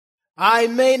I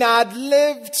may not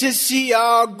live to see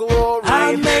our glory.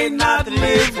 I may not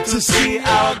live to see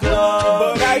our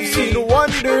glory. But I've seen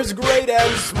wonders great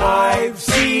and small. I've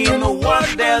seen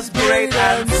wonders great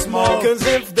and small. 'Cause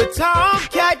if the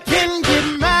tomcat can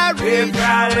get married, if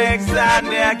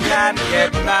Alexander can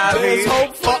get married, there's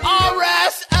hope for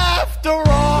RS after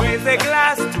all. Raise a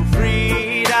glass to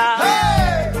freedom.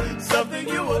 Hey! Something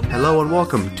you will. Hello and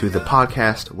welcome to the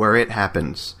podcast where it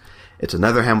happens. It's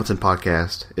another Hamilton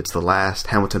podcast. It's the last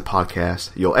Hamilton podcast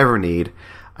you'll ever need.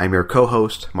 I'm your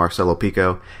co-host, Marcelo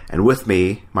Pico, and with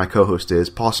me, my co-host is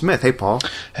Paul Smith. Hey, Paul.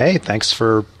 Hey, thanks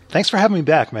for having me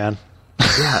back, man.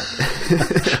 Yeah.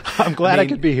 I'm glad I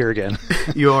could be here again.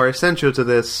 You are essential to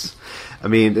this. I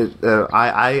mean,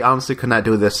 I honestly could not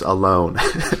do this alone.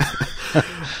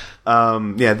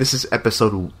 This is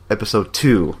episode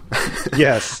 2.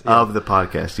 Yes. Of the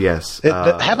podcast, yes.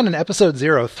 Having an episode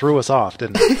 0 threw us off,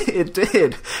 didn't it?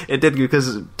 It did,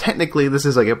 because technically this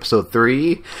is like episode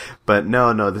 3, but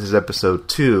no, this is episode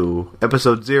 2.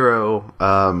 Episode 0,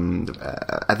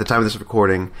 at the time of this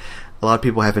recording, a lot of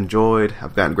people have enjoyed,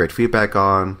 I've gotten great feedback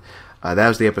on. That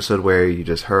was the episode where you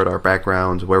just heard our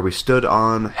backgrounds, where we stood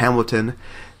on Hamilton,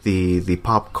 the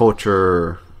pop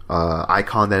culture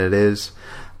icon that it is.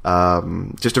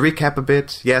 Just to recap a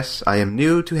bit, yes, I am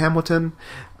new to Hamilton.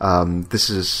 I'm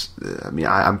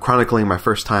chronicling my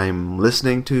first time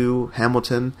listening to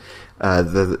Hamilton,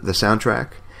 the soundtrack,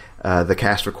 the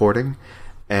cast recording.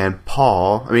 And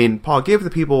Paul, give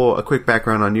the people a quick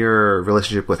background on your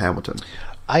relationship with Hamilton.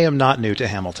 I am not new to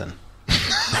Hamilton.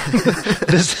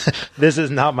 This is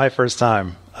not my first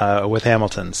time with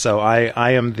Hamilton. So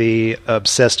I am the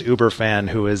obsessed Uber fan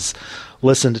who is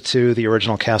listened to the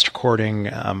original cast recording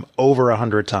over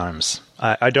 100 times.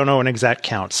 I don't know an exact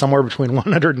count, somewhere between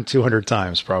 100 and 200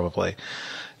 times probably.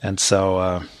 And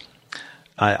so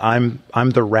I'm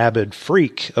the rabid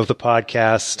freak of the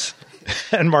podcast,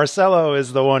 and Marcelo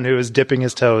is the one who is dipping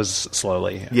his toes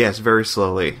slowly. Yes, very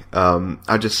slowly.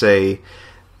 I'll just say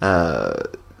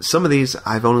some of these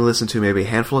I've only listened to maybe a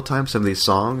handful of times, some of these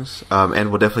songs, and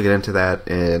we'll definitely get into that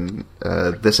in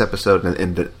this episode and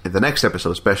in the next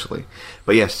episode especially.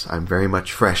 But yes, I'm very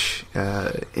much fresh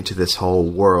into this whole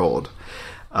world.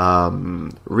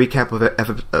 Recap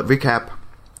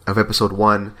of episode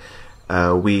 1.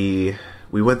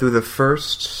 We went through the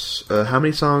first how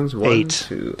many songs? 8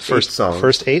 songs.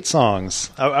 First 8 songs.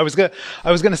 I was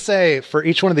gonna say for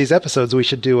each one of these episodes we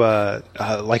should do a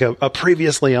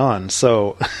previously on.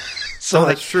 So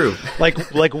that's true.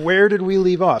 like where did we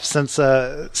leave off?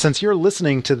 Since you're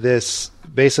listening to this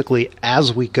basically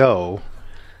as we go,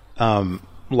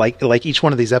 like each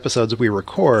one of these episodes we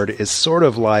record is sort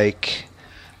of like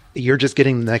you're just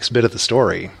getting the next bit of the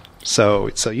story. So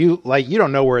you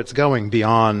don't know where it's going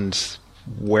beyond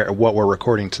what we're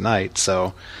recording tonight.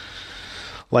 So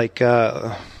where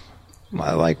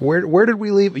did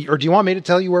we leave? Or do you want me to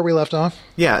tell you where we left off?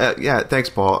 Yeah. Thanks,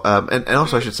 Paul. And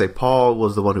also I should say Paul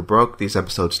was the one who broke these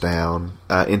episodes down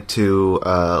into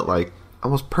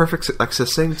almost perfect,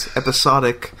 succinct,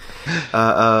 episodic,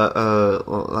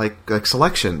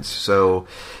 selections. So.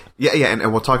 Yeah,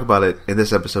 and we'll talk about it in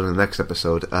this episode and the next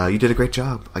episode. You did a great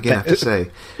job, again, I have to say.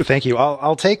 Thank you.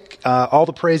 I'll take all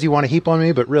the praise you want to heap on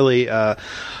me, but really, all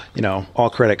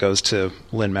credit goes to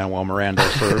Lin-Manuel Miranda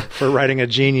for writing a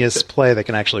genius play that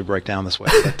can actually break down this way.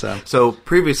 But, so,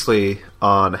 previously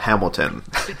on Hamilton.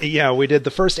 Yeah, we did the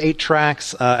first 8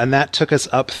 tracks, and that took us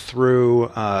up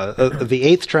through... the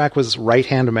 8th track was Right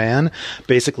Hand Man.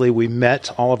 Basically, we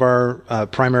met all of our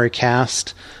primary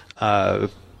cast...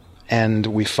 and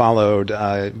we followed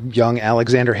young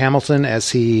Alexander Hamilton as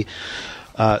he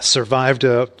survived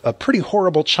a pretty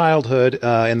horrible childhood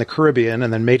in the Caribbean,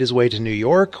 and then made his way to New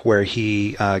York, where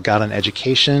he got an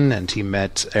education, and he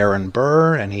met Aaron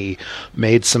Burr, and he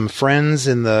made some friends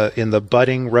in the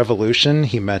budding revolution.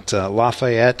 He met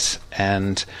Lafayette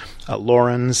and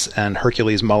Laurens and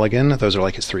Hercules Mulligan. Those are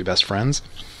like his 3 best friends.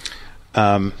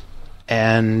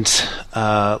 And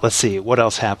let's see, what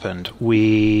else happened?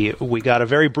 We got a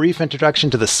very brief introduction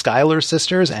to the Schuyler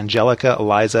sisters, Angelica,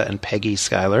 Eliza, and Peggy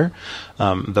Schuyler.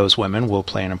 Those women will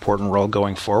play an important role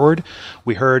going forward.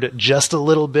 We heard just a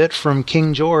little bit from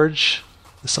King George,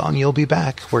 the song "You'll Be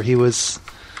Back," where he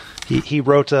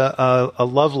wrote a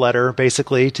love letter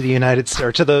basically to the United States,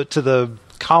 or to the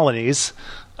colonies,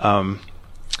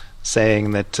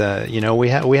 saying that we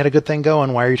had a good thing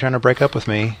going. Why are you trying to break up with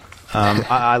me?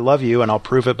 I love you, and I'll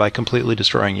prove it by completely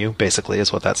destroying you, basically,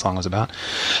 is what that song was about.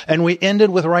 And we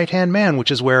ended with Right Hand Man,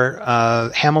 which is where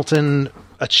Hamilton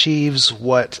achieves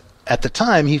what, at the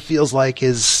time, he feels like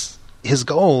is his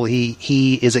goal.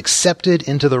 He is accepted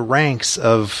into the ranks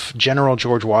of General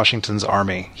George Washington's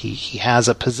army. He has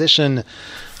a position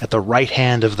at the right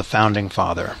hand of the founding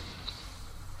father.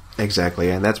 Exactly,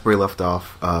 and that's where he left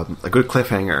off. A good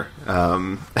cliffhanger,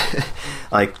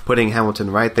 like putting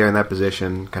Hamilton right there in that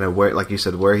position, kind of where, like you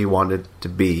said, where he wanted to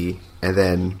be, and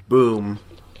then boom,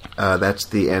 that's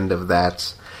the end of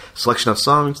that selection of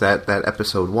songs. That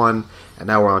episode 1, and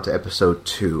now we're on to episode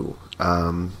 2.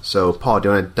 So, Paul, do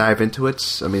you want to dive into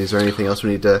it? I mean, is there anything else we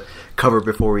need to cover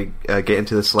before we get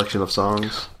into the selection of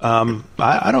songs?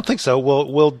 I don't think so.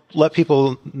 We'll let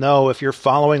people know, if you're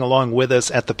following along with us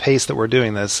at the pace that we're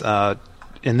doing this.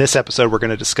 In this episode, we're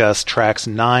going to discuss tracks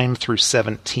 9 through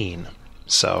 17.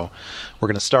 So we're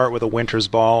going to start with A Winter's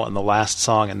Ball, and the last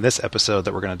song in this episode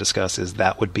that we're going to discuss is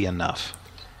That Would Be Enough.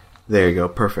 There you go.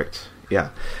 Perfect. Yeah.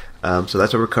 So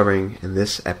that's what we're covering in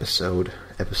this episode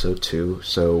 2.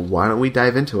 So why don't we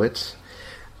dive into it?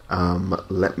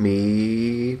 Let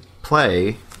me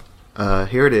play.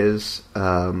 Here it is.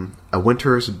 A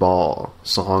Winter's Ball,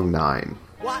 Song 9.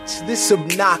 Watch this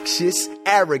obnoxious,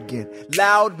 arrogant,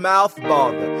 loudmouth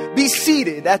bother be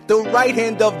seated at the right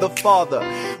hand of the father.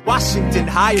 Washington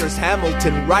hires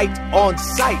Hamilton right on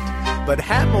sight, but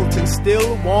Hamilton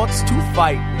still wants to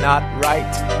fight, not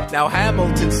right. Now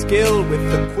Hamilton's skill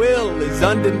with the quill is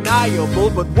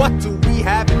undeniable, but what do we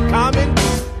have in common?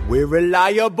 We're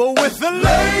reliable with the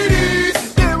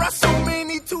ladies. There are so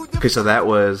many to Okay, so that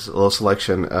was a little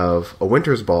selection of A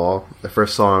Winter's Ball, the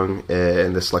first song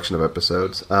in this selection of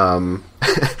episodes.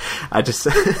 I just,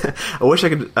 I wish I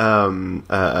could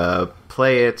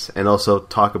play it and also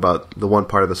talk about the one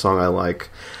part of the song I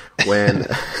like when,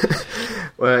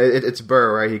 well, it's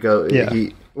Burr, right? He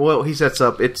sets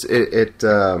up. It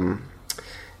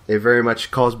very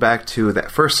much calls back to that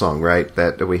first song, right?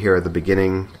 That we hear at the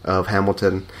beginning of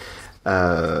Hamilton.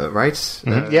 Right?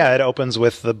 Mm-hmm. Yeah, it opens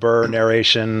with the Burr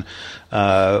narration.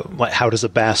 How does a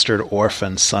bastard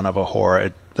orphan, son of a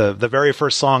whore? The very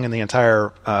first song in the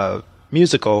entire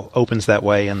musical opens that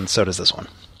way, and so does this one.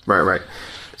 Right.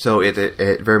 So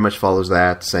it very much follows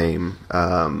that same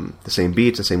the same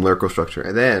beats, the same lyrical structure,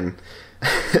 and then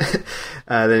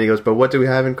then he goes, but what do we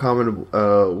have in common?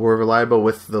 We're reliable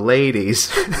with the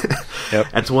ladies. Yep.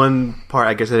 That's one part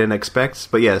I guess I didn't expect,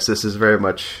 but yes, this is very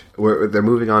much they're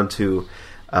moving on to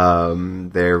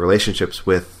their relationships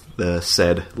with the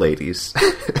said ladies,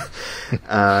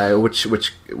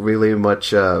 which really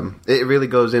much it really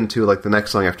goes into like the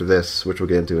next song after this, which we'll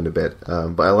get into in a bit.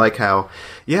 But I like how,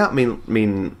 I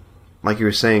mean, like you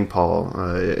were saying, Paul,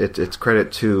 it's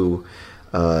credit to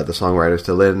the songwriters,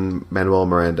 to Lin-Manuel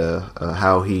Miranda,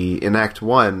 how he in Act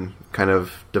 1 kind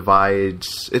of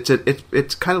divides.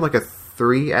 It's kind of like a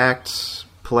 3-act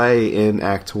play in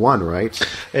Act 1, right?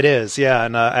 It is, yeah.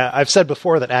 And I've said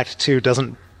before that Act 2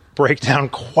 doesn't break down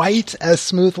quite as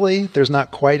smoothly. There's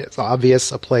not quite as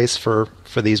obvious a place for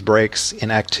these breaks in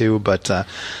Act 2, but I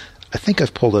think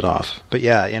I've pulled it off. But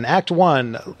yeah, in Act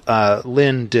 1,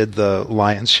 Lin did the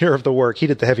lion's share of the work. He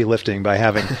did the heavy lifting by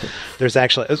having... There's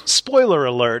actually... Spoiler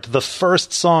alert, the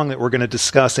first song that we're going to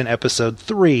discuss in Episode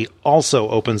 3 also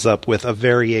opens up with a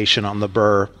variation on the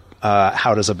Burr,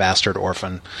 How Does a Bastard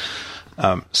Orphan?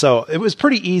 So it was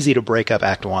pretty easy to break up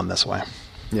Act 1 this way.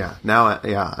 Yeah. Now,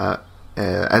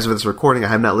 as of this recording, I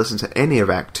have not listened to any of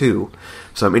Act 2,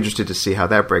 so I'm interested to see how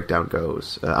that breakdown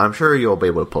goes. I'm sure you'll be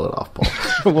able to pull it off,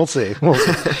 Paul. We'll see.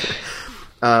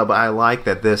 But I like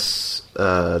that this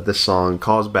song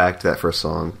calls back to that first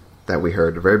song that we heard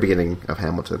at the very beginning of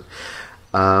Hamilton.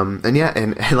 And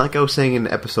like I was saying in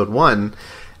Episode 1,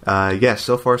 yes,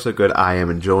 so far so good. I am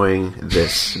enjoying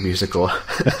this musical.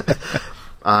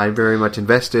 I'm very much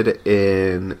invested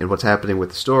in what's happening with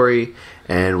the story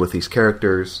and with these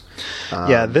characters.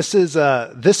 This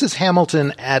is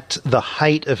Hamilton at the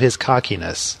height of his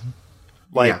cockiness.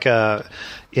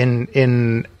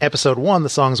 In Episode 1, the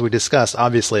songs we discussed,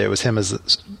 obviously it was him as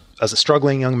a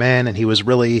struggling young man, and he was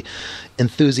really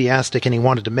enthusiastic and he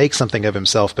wanted to make something of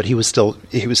himself, but he was still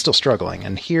struggling.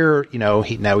 And here,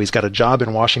 he's got a job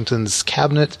in Washington's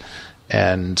cabinet,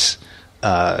 and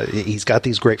he's got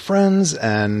these great friends,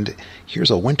 and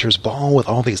here's a winter's ball with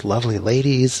all these lovely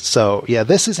ladies. So yeah,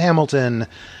 this is Hamilton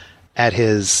at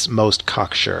his most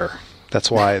cocksure. That's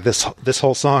why this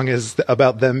whole song is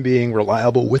about them being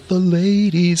reliable with the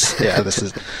ladies. Yeah, this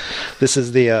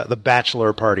is the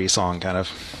bachelor party song kind of.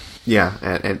 Yeah,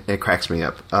 and it cracks me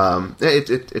up.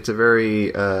 It's a very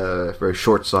very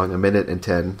short song, 1 minute and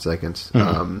 10 seconds.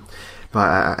 Mm-hmm.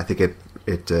 But I think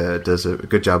it does a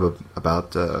good job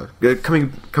about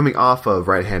coming off of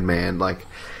Right Hand Man. Like,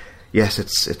 yes,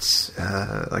 it's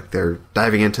like they're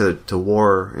diving into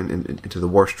war and into the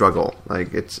war struggle.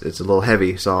 Like it's a little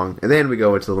heavy song, and then we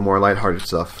go into the more lighthearted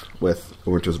stuff with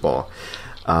Winter's Ball.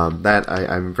 That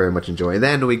I'm very much enjoying.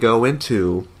 Then we go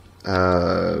into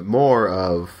more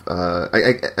of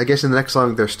I guess in the next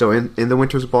song they're still in the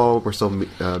Winter's Ball. We're still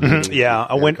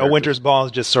a Winter's Ball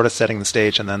is just sort of setting the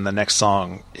stage, and then the next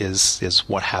song is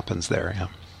what happens there. Yeah.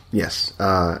 Yes,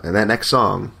 and that next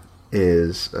song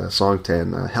is song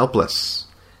 10, Helpless.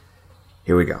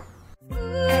 Here we go.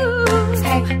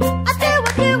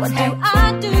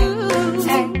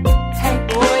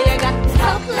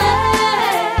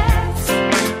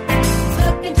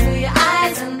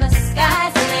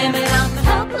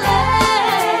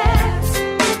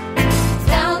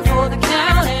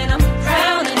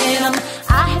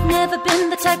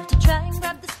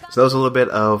 So that was a little bit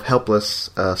of Helpless,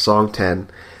 song 10.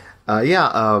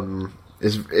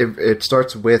 It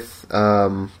starts with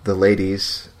the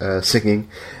ladies singing.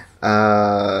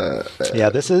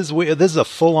 This is a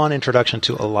full-on introduction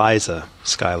to Eliza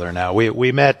Schuyler. Now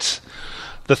we met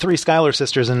the three Schuyler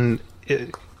sisters in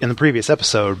the previous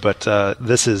episode, but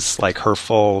this is like her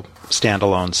full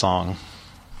standalone song.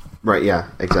 Right. Yeah.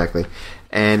 Exactly.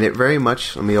 And it very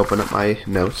much. Let me open up my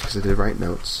notes because I did write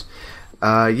notes.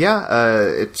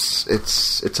 It's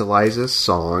Eliza's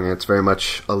song. It's very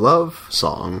much a love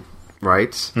song, right?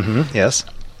 Mm-hmm, yes.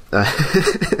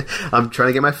 I'm trying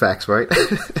to get my facts right.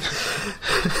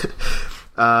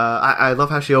 I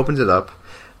love how she opens it up.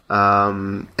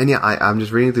 I'm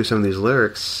just reading through some of these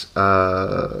lyrics.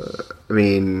 I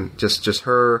mean, just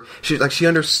her. She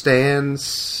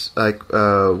understands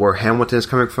where Hamilton is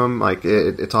coming from. Like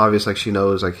it's obvious. Like she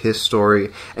knows like his story,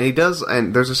 and he does.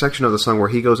 And there's a section of the song where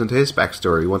he goes into his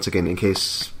backstory once again, in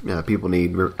case people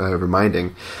need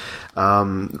reminding.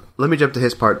 Let me jump to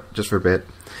his part just for a bit.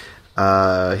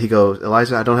 He goes,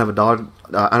 Eliza, I don't have a dollar.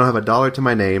 I don't have a dollar to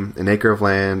my name, an acre of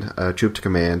land, a troop to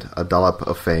command, a dollop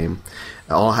of fame.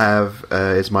 All I have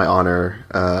is my honor,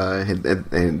 and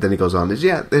then he goes on.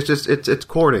 It's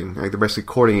courting. Like they're basically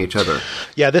courting each other.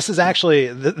 Yeah, this is actually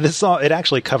this song. It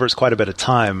actually covers quite a bit of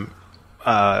time.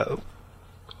 I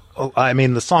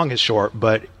mean, the song is short,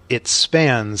 but it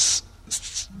spans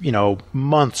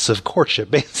months of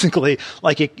courtship. Basically,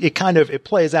 like it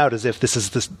plays out as if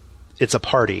it's a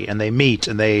party and they meet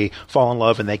and they fall in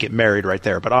love and they get married right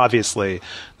there. But obviously,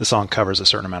 the song covers a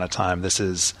certain amount of time. This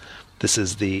is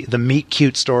the meet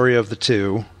cute story of the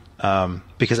two,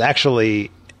 because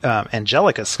actually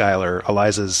Angelica Schuyler,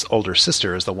 Eliza's older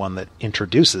sister, is the one that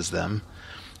introduces them.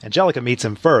 Angelica meets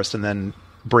him first and then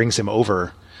brings him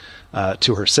over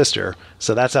to her sister.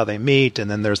 So that's how they meet, and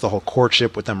then there's the whole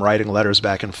courtship with them writing letters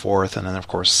back and forth, and then of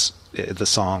course the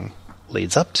song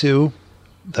leads up to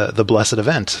the blessed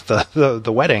event,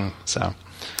 the wedding. So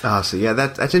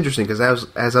that's interesting, because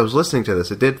as I was listening to this,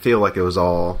 it did feel like it was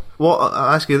all. Well,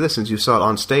 I'll ask you this: since you saw it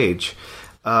on stage,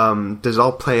 does it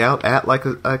all play out at like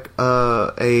that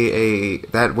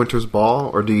Winter's Ball,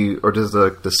 or does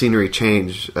the scenery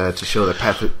change to show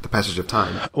the passage of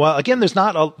time? Well, again, there's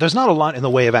not a lot in the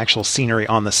way of actual scenery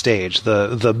on the stage.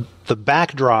 The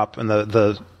backdrop and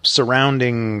the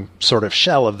surrounding sort of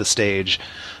shell of the stage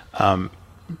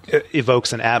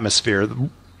evokes an atmosphere.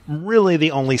 Really,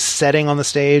 the only setting on the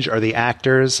stage are the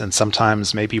actors and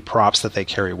sometimes maybe props that they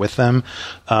carry with them.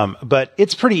 But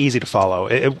it's pretty easy to follow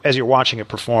as you're watching it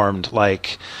performed.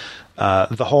 Like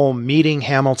the whole meeting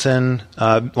Hamilton,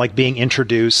 like being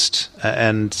introduced,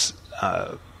 and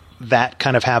that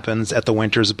kind of happens at the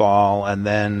Winter's Ball, and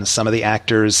then some of the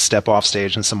actors step off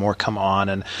stage and some more come on,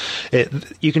 and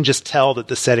you can just tell that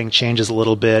the setting changes a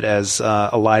little bit as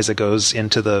Eliza goes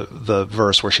into the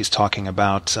verse where she's talking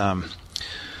about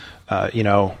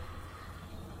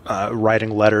writing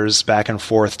letters back and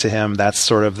forth to him. That's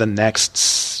sort of the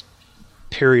next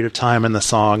period of time in the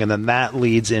song, and then that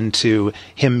leads into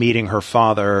him meeting her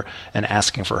father and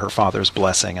asking for her father's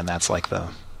blessing, and that's like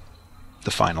the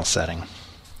final setting.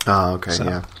 Oh, okay, so.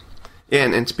 Yeah.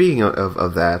 And speaking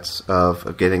of that,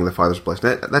 of getting the father's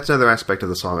blessing, that's another aspect of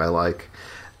the song I like.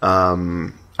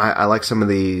 I like some of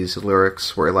these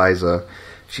lyrics where Eliza,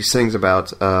 she sings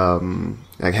about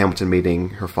like Hamilton meeting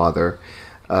her father.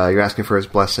 You're asking for his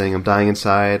blessing. I'm dying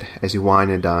inside as you whine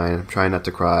and dine. I'm trying not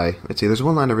to cry. Let's see. There's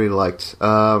one line I really liked.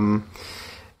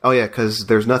 Because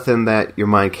there's nothing that your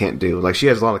mind can't do. Like, she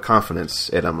has a lot of confidence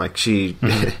in him. Like, she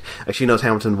she knows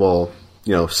Hamilton will,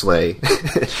 slay,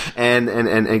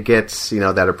 and gets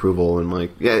that approval,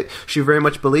 and she very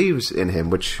much believes in him,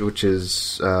 which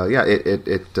is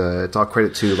it's all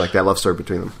credit to like that love story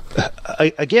between them.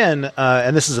 Again,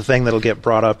 and this is a thing that'll get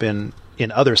brought up in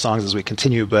other songs as we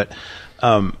continue, but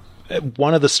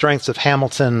one of the strengths of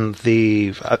Hamilton,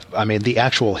 the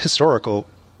actual historical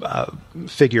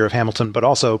figure of Hamilton, but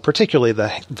also particularly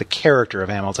the character of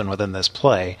Hamilton within this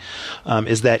play,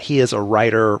 is that he is a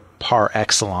writer par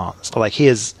excellence. Like he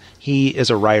is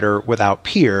a writer without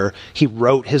peer. He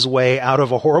wrote his way out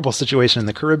of a horrible situation in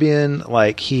the Caribbean.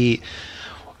 Like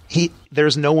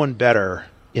there's no one better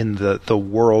in the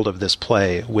world of this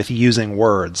play with using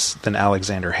words than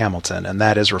Alexander Hamilton, and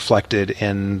that is reflected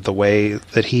in the way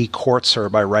that he courts her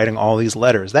by writing all these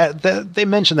letters. That they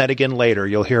mention that again later.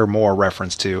 You'll hear more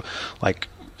reference to like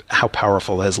how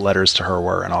powerful his letters to her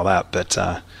were and all that. But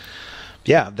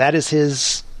that's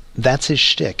his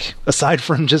shtick. Aside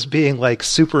from just being like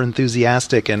super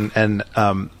enthusiastic and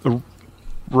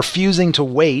refusing to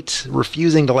wait,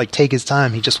 refusing to like take his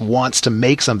time. He just wants to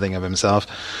make something of himself.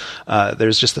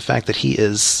 There's just the fact that he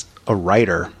is a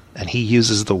writer and he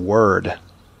uses the word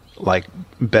like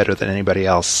better than anybody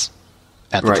else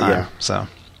at the time. Yeah. So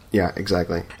yeah,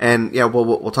 exactly. And yeah,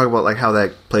 we'll talk about like how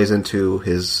that plays into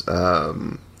his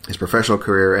professional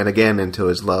career and again into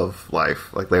his love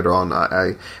life. Like later on,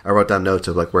 I wrote down notes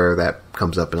of like where that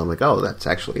comes up, and I'm like, oh, that's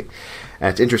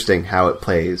interesting how it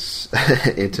plays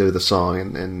into the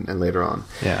song and later on.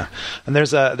 Yeah, and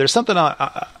there's something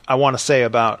I want to say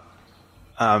about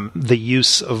the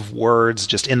use of words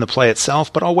just in the play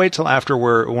itself, but I'll wait till after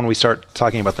when we start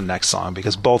talking about the next song,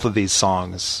 because both of these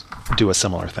songs do a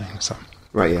similar thing. So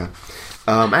right, yeah.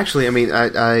 Actually, I mean,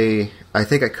 I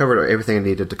think I covered everything I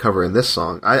needed to cover in this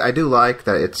song. I do like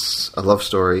that it's a love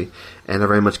story, and I'm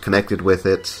very much connected with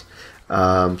it.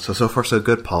 So far so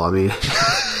good, Paul. I mean,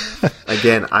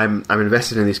 again, I'm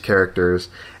invested in these characters,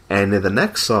 and in the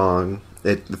next song,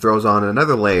 it throws on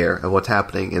another layer of what's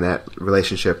happening in that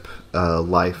relationship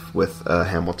life with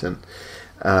Hamilton.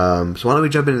 So why don't we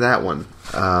jump into that one?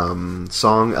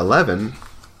 Song 11,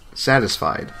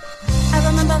 Satisfied. I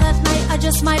remember that night, I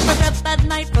just might forget that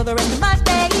night for the rest of my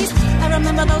days. I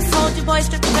remember those soldier boys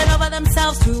tripping over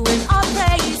themselves to win our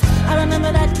praise. I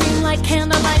remember that dream like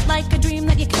candlelight, like a dream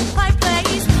that you can't quite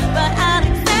place. But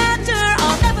Alexander,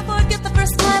 I'll never forget the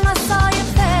first time I saw your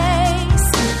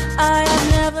face. I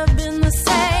have never been the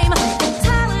same.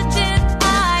 Intelligent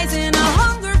eyes in a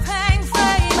hunger-pang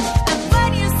frame. And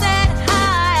when you said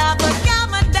hi, I forgot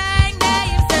my dang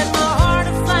name. Said my heart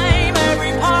aflame,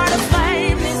 every part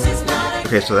aflame. This is not a...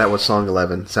 Okay, so that was song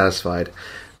 11, Satisfied.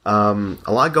 A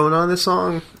lot going on in this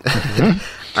song.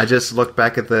 I just looked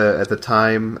back at the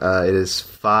time. It is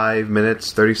 5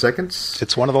 minutes 30 seconds.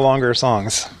 it's one of the longer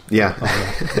songs. Yeah.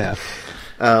 Yeah.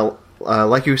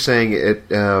 Like you were saying, it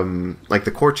like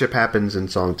the courtship happens in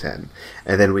song 10,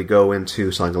 and then we go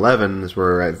into song 11, is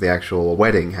where the actual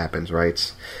wedding happens.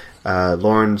 Right?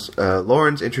 Lawrence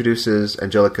introduces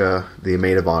Angelica, the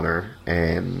maid of honor,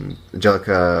 and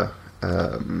Angelica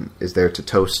is there to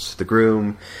toast the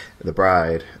groom, the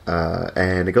bride,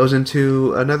 and it goes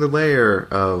into another layer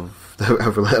of the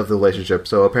relationship.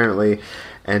 So apparently,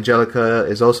 Angelica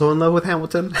is also in love with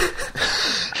Hamilton.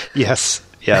 Yes.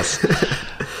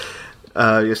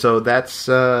 So that's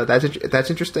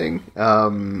interesting.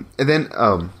 And then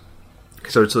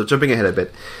so jumping ahead a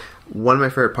bit, one of my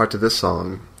favorite parts of this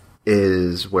song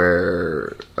is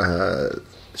where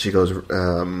she goes.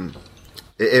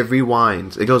 It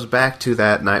rewinds. It goes back to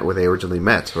that night where they originally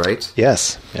met, right?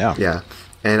 Yes. Yeah. Yeah.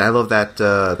 And I love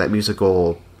that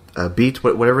musical beat,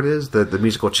 whatever it is, the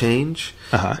musical change.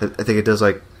 Uh-huh. I think it does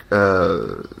like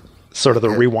Sort of the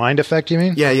rewind effect, you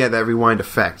mean? yeah, that rewind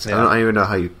effect. Yeah. I don't even know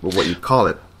what you call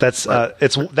it.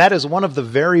 That is one of the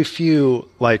very few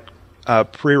like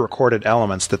pre-recorded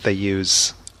elements that they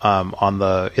use in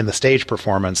the stage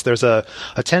performance. There's a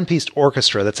 10-piece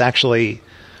orchestra that's actually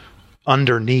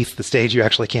underneath the stage. You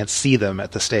actually can't see them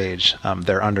at the stage.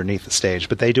 They're underneath the stage,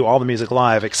 but they do all the music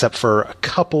live except for a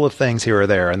couple of things here or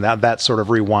there. And that sort of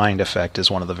rewind effect is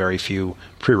one of the very few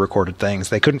pre-recorded things.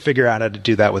 They couldn't figure out how to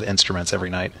do that with instruments every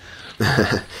night.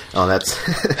 Oh, that's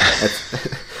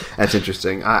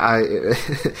interesting. I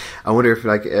wonder if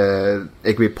like it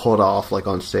could be pulled off like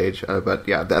on stage. But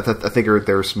yeah, I think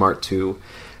they were smart to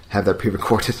have that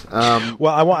pre-recorded.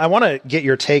 Well, I want to get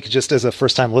your take just as a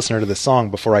first-time listener to this song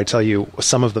before I tell you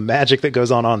some of the magic that goes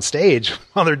on stage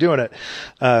while they're doing it.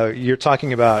 You're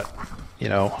talking about,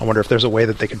 I wonder if there's a way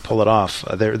that they could pull it off.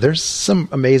 There's some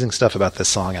amazing stuff about this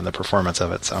song and the performance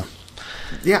of it. So,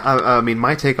 yeah, I mean,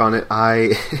 my take on it,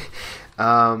 I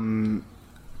know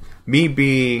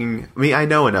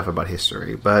enough about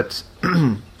history, but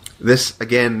this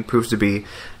again proves to be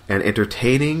an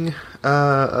entertaining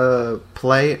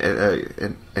play,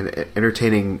 an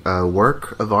entertaining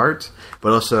work of art,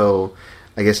 but also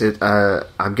I guess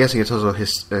I'm guessing it's also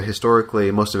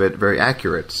historically most of it very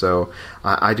accurate. So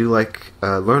I do like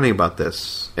learning about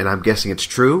this, and I'm guessing it's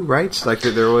true, right? Like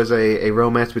there was a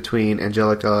romance between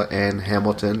Angelica and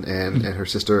Hamilton and her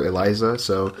sister Eliza.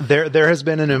 So there has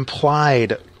been an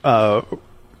implied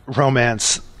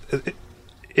romance.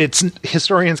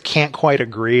 Historians can't quite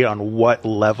agree on what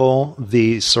level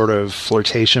the sort of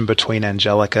flirtation between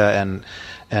Angelica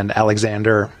and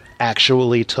Alexander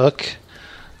actually took.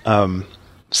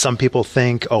 Some people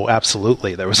think, oh,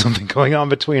 absolutely, there was something going on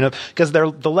between them, because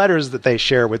the letters that they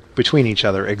share between each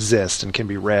other exist and can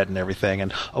be read and everything.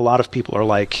 And a lot of people are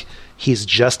like, he's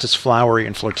just as flowery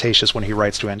and flirtatious when he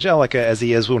writes to Angelica as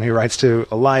he is when he writes to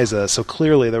Eliza. So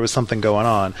clearly there was something going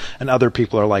on. And other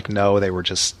people are like, no, they were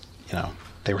just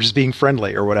being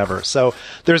friendly or whatever. So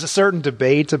there's a certain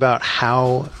debate about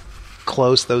how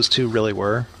close those two really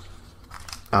were.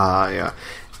 Yeah.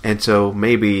 And so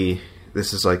maybe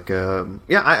this is like,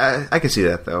 I can see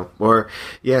that though. Or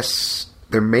yes,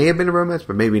 there may have been a romance,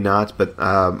 but maybe not. But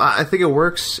I think it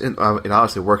works. It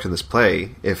obviously works in this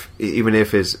play, even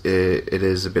if it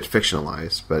is a bit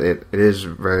fictionalized. But it is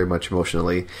very much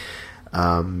emotionally.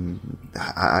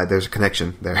 There's a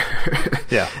connection there.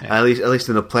 Yeah. At least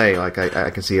in the play, like I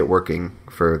can see it working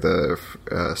for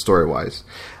the story wise.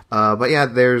 But yeah,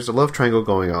 there's a love triangle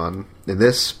going on in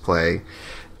this play.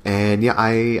 And yeah,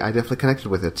 I definitely connected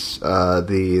with it.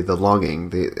 The longing,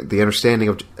 the understanding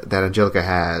of that Angelica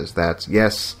has. That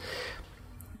yes,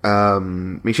 I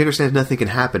mean, she understands nothing can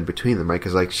happen between them, right?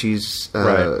 Because like she's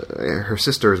her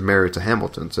sister is married to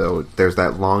Hamilton, so there's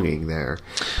that longing there.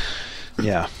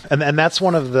 Yeah, and that's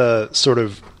one of the sort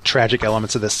of tragic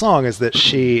elements of this song is that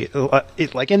she,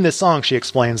 like in this song, she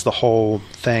explains the whole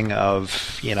thing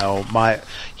of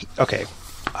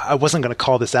I wasn't going to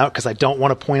call this out because I don't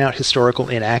want to point out historical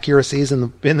inaccuracies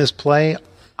in this play.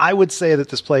 I would say that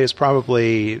this play is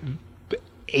probably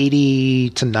 80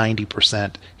 to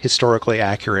 90% historically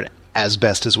accurate as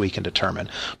best as we can determine.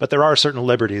 But there are certain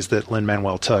liberties that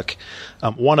Lin-Manuel took.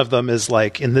 One of them is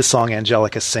like in this song,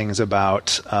 Angelica sings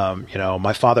about,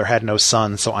 my father had no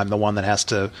son, so I'm the one that has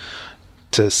to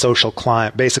social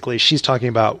climb. Basically, she's talking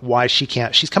about why she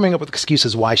can't. She's coming up with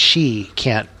excuses why she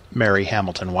can't marry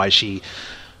Hamilton, why she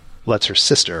lets her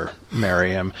sister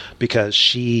marry him, because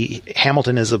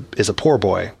Hamilton is a poor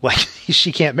boy. Like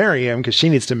she can't marry him because she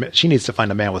needs to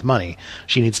find a man with money.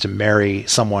 She needs to marry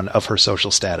someone of her social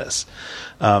status.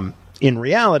 In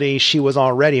reality, she was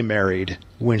already married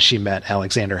when she met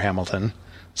Alexander Hamilton.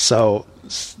 So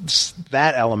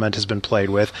that element has been played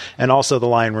with. And also the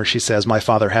line where she says, my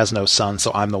father has no son, so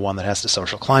I'm the one that has to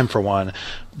social climb for one.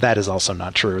 That is also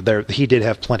not true. He did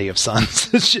have plenty of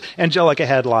sons. Angelica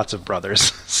had lots of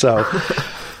brothers. So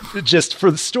just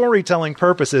for the storytelling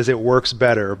purposes, it works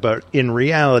better. But in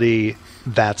reality,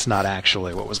 that's not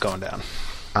actually what was going down.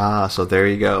 So there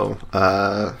you go.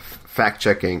 Fact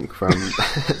checking from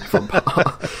Paul.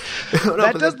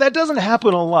 That doesn't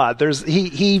happen a lot.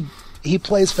 He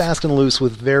plays fast and loose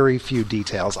with very few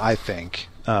details, I think,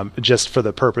 just for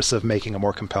the purpose of making a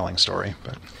more compelling story.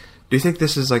 But do you think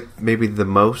this is like maybe the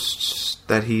most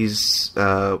that he's?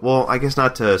 Well, I guess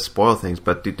not to spoil things,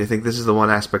 but do you think this is the one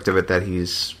aspect of it that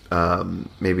he's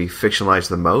maybe fictionalized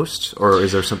the most, or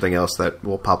is there something else that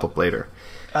will pop up later?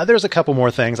 There's a couple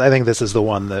more things. I think this is the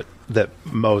one that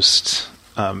most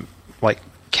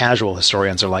casual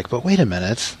historians are like, but wait a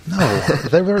minute, no,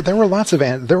 there were lots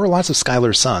of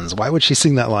Schuyler's sons. Why would she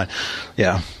sing that line?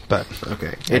 Yeah, but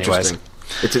okay, anyways. Interesting.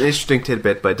 It's an interesting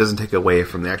tidbit, but it doesn't take away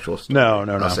from the actual story. No.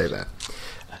 I'll say that.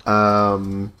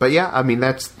 But yeah, I mean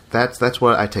that's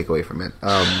what I take away from it.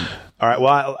 All right.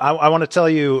 Well, I want to tell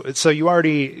you. So you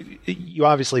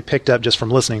obviously picked up just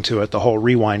from listening to it the whole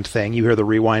rewind thing. You hear the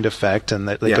rewind effect, and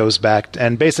that goes back.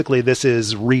 And basically, this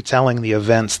is retelling the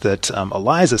events that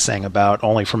Eliza sang about,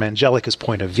 only from Angelica's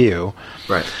point of view.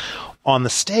 Right. On the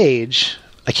stage,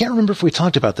 I can't remember if we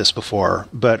talked about this before,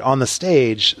 but on the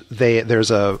stage,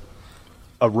 there's a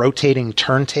rotating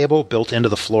turntable built into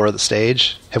the floor of the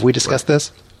stage. Have we discussed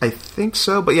this? I think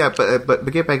so, but yeah,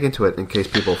 but get back into it in case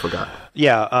people forgot.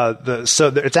 Yeah,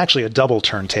 it's actually a double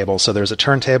turntable. So there's a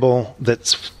turntable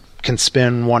that can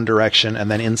spin one direction, and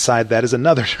then inside that is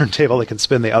another turntable that can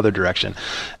spin the other direction.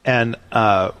 And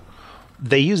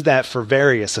they use that for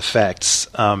various effects.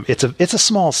 It's a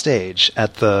small stage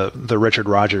at the Richard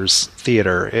Rogers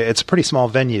Theater. It's a pretty small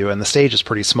venue, and the stage is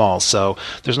pretty small, so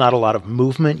there's not a lot of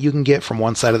movement you can get from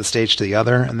one side of the stage to the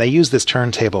other. And they use this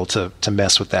turntable to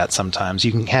mess with that sometimes.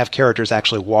 You can have characters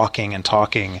actually walking and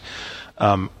talking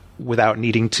without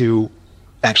needing to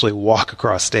actually walk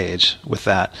across stage with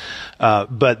that.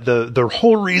 But the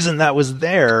whole reason that was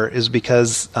there is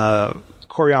because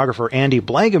choreographer Andy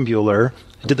Blankenbuehler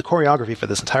did the choreography for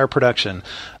this entire production.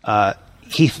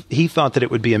 He thought that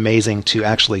it would be amazing to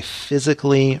actually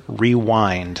physically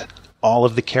rewind all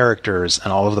of the characters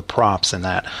and all of the props in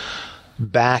that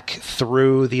back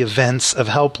through the events of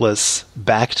Helpless,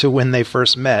 back to when they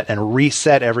first met, and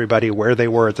reset everybody where they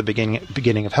were at the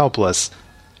beginning of Helpless,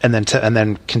 and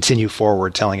then continue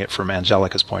forward telling it from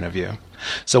Angelica's point of view.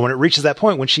 So when it reaches that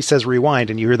point, when she says rewind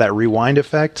and you hear that rewind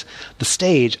effect, the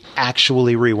stage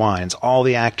actually rewinds. All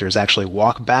the actors actually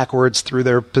walk backwards through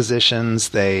their positions.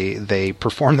 They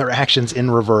perform their actions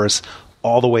in reverse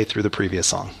all the way through the previous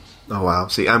song. Oh, wow.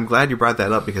 See, I'm glad you brought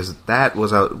that up because that's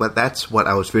what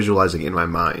I was visualizing in my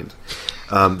mind.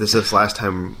 This is the last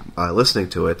time listening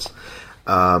to it.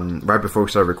 Right before we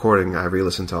started recording, I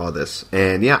re-listened to all this.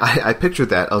 And yeah, I pictured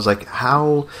that. I was like,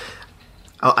 how...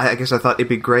 I guess I thought it'd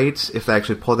be great if they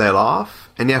actually pulled that off.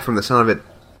 And yeah, from the sound of it,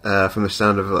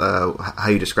 how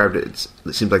you described it,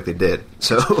 it seems like they did.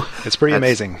 So it's pretty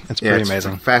amazing. It's pretty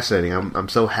amazing. Fascinating. I'm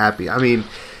so happy. I mean...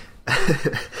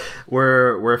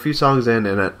 we're a few songs in,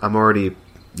 and I'm already,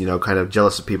 kind of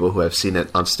jealous of people who have seen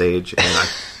it on stage, and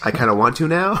I kind of want to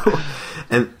now.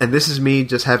 and this is me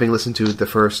just having listened to the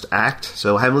first act,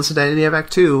 so I haven't listened to any of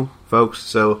Act 2, folks.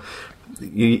 So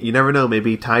you never know.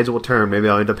 Maybe tides will turn. Maybe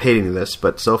I'll end up hating this.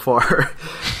 But so far,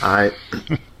 I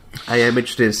am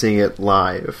interested in seeing it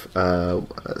live.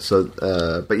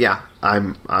 But yeah,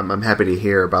 I'm happy to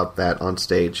hear about that on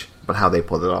stage, but how they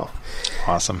pulled it off.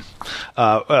 Awesome.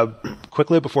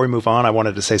 Quickly, before we move on, I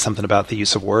wanted to say something about the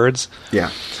use of words.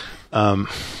 Yeah. I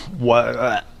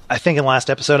think in last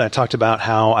episode I talked about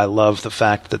how I love the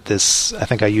fact that I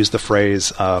think I used the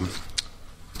phrase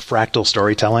fractal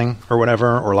storytelling or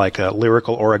whatever, or like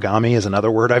lyrical origami is another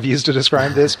word I've used to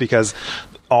describe this, because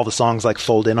all the songs like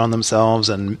fold in on themselves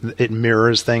and it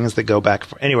mirrors things that go back.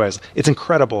 Anyways, it's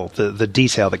incredible the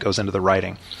detail that goes into the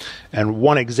writing. And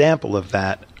one example of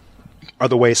that are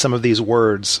the way some of these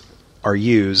words are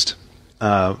used,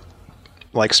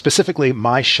 like specifically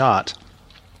 "my shot."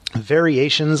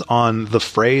 Variations on the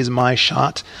phrase "my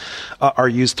shot" are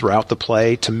used throughout the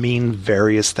play to mean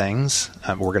various things.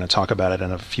 We're going to talk about it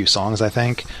in a few songs, I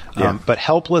think. Yeah. But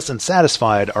 "helpless" and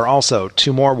 "satisfied" are also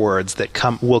two more words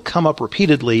that will come up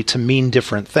repeatedly to mean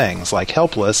different things. Like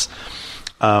 "helpless,"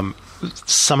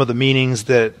 some of the meanings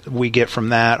that we get from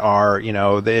that are,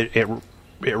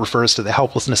 it refers to the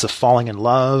helplessness of falling in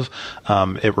love.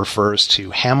 It refers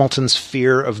to Hamilton's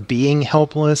fear of being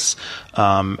helpless,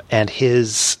 and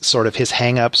his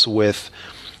hang-ups with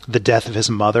the death of his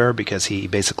mother, because he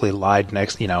basically lied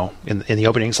next. In the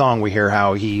opening song, we hear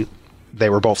how they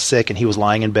were both sick, and he was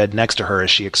lying in bed next to her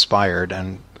as she expired,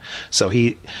 and so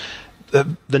the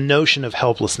notion of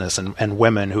helplessness and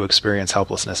women who experience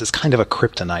helplessness is kind of a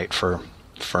kryptonite for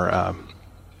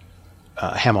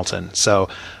Hamilton. So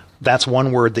that's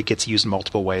one word that gets used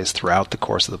multiple ways throughout the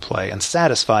course of the play. And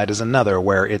 "satisfied" is another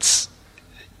where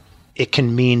it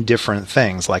can mean different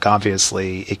things. Like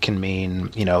obviously it can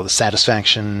mean, the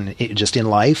satisfaction just in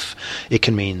life. It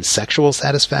can mean sexual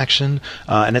satisfaction.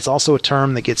 And it's also a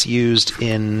term that gets used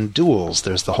in duels.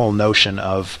 There's the whole notion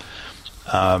of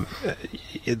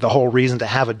the whole reason to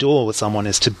have a duel with someone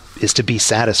is to be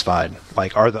satisfied.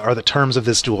 Like are the terms of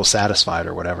this duel satisfied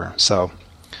or whatever. So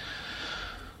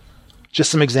just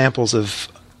some examples of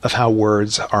how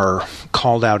words are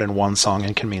called out in one song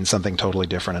and can mean something totally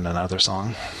different in another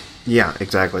song. Yeah,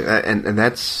 exactly. And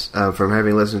that's, from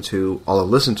having listened to all I've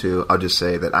listened to, I'll just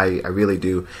say that I really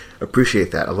do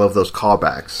appreciate that. I love those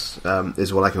callbacks,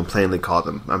 is what I can plainly call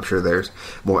them. I'm sure there's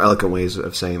more eloquent ways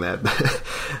of saying that.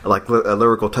 Like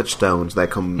lyrical touchstones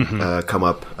that come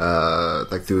up,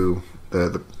 like through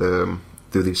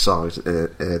through these songs,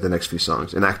 the next few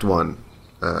songs. In Act 1,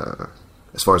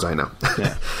 as far as I know.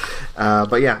 Yeah.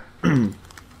 But yeah,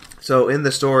 so in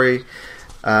the story,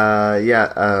 it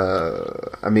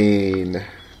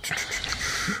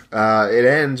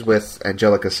ends with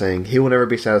Angelica saying, "He will never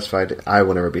be satisfied, I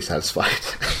will never be satisfied."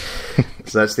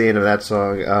 So that's the end of that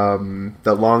song.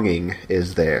 The longing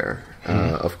is there,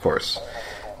 of course.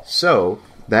 So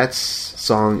that's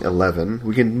song 11.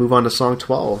 We can move on to song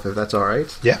 12, if that's all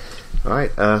right. Yeah. All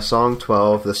right, song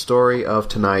 12, The Story of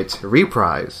Tonight,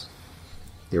 reprise.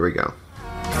 Here we go.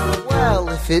 Well,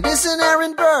 if it isn't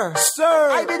Aaron Burr, Sir,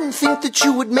 I didn't think that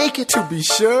you would make it. to be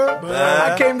sure,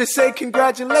 I came to say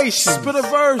congratulations. Spit a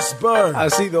verse, Bird. I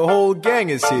see the whole gang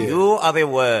is here. You are the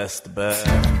worst, Bird.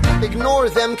 Ignore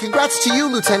them. Congrats to you,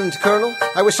 Lieutenant Colonel.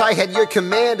 I wish I had your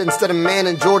command instead of man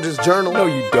in George's journal. No,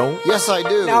 you don't. Yes, I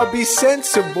do. Now be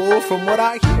sensible. From what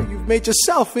I hear, you've made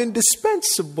yourself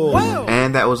indispensable.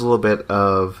 And that was a little bit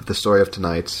of The Story of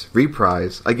Tonight's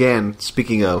reprise. Again,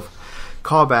 speaking of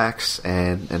callbacks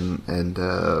and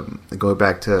going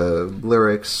back to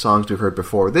lyrics, songs we've heard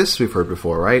before. This we've heard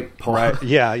before, right, Paul? Right.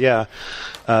 Yeah.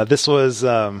 This was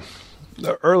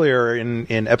earlier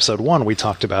in episode 1. We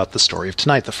talked about The Story of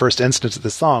Tonight, the first instance of the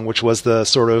song, which was the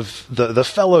sort of the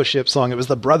fellowship song. It was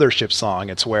the brothership song.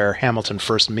 It's where Hamilton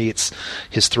first meets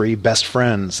his 3 best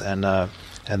friends, and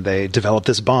they develop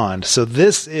this bond. So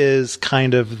this is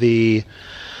kind of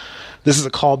this is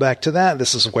a callback to that.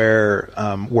 This is where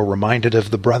we're reminded of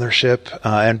the brothership,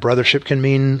 and brothership can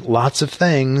mean lots of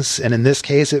things. And in this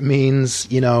case, it means,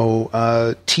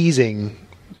 teasing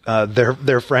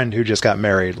their friend who just got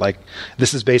married. Like,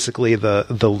 this is basically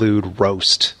the lewd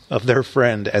roast of their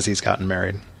friend as he's gotten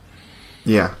married.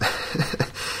 Yeah.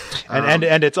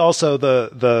 And it's also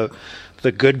the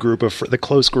good group of the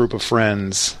close group of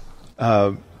friends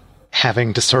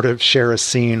having to sort of share a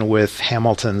scene with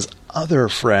Hamilton's other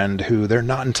friend who they're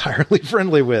not entirely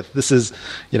friendly with. This is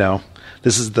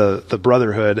the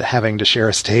brotherhood having to share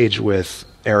a stage with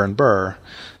Aaron Burr.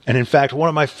 And in fact, one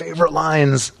of my favorite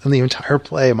lines in the entire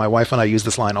play, my wife and I use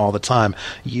this line all the time,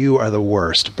 "You are the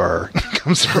worst, Burr,"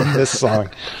 comes from this song.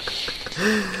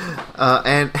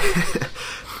 And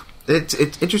it's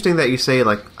interesting that you say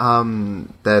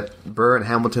that Burr and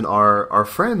Hamilton are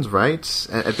friends, right?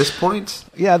 At this point,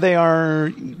 yeah, they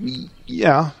are.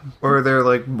 Yeah, or they're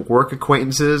like work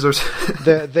acquaintances, or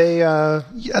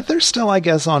they're still, I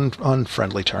guess, on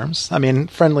friendly terms. I mean,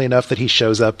 friendly enough that he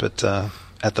shows up at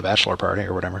the bachelor party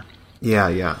or whatever.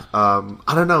 Yeah.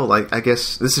 I don't know. I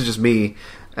guess this is just me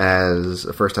as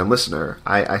a first-time listener.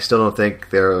 I still don't think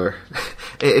they're.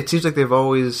 It seems like there's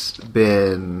always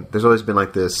been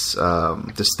like this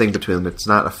thing between them. It's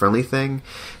not a friendly thing.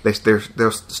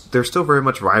 They're still very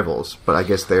much rivals, but I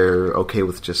guess they're okay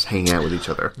with just hanging out with each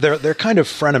other. They're kind of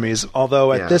frenemies.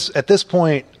 Although at this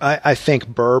point, I think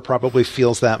Burr probably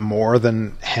feels that more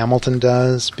than Hamilton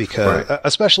does, because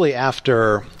especially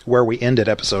after where we ended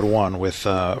episode 1 with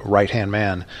Right Hand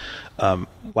Man,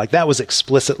 that was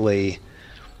explicitly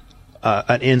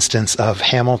an instance of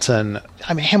Hamilton.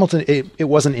 I mean, Hamilton, it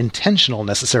wasn't intentional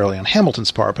necessarily on Hamilton's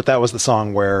part, but that was the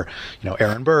song where,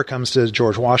 Aaron Burr comes to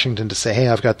George Washington to say, "Hey,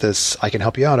 I've got this, I can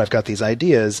help you out, I've got these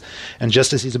ideas." And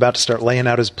just as he's about to start laying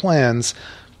out his plans,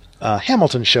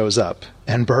 Hamilton shows up,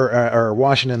 and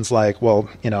Washington's like, "Well,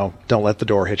 don't let the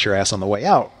door hit your ass on the way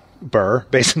out, Burr."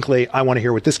 Basically, I want to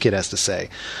hear what this kid has to say.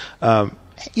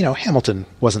 Hamilton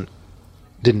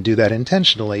didn't do that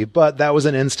intentionally, but that was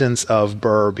an instance of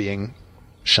Burr being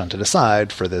shunted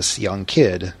aside for this young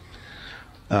kid.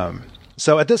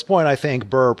 So at this point, I think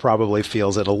Burr probably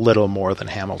feels it a little more than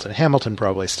Hamilton. Hamilton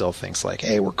probably still thinks like,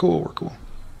 "Hey, we're cool.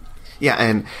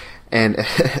 Yeah, and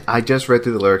I just read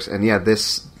through the lyrics, and yeah,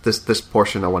 this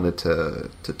portion I wanted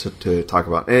to talk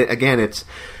about. And again, it's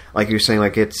like you're saying,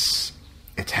 like it's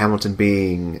Hamilton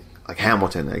being like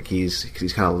Hamilton, like he's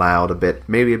kind of loud,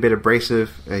 maybe a bit abrasive.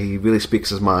 He really speaks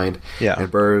his mind. Yeah. And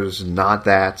Burr's not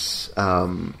that.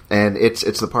 And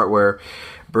it's the part where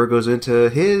Burr goes into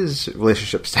his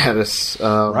relationship status.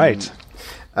 Right.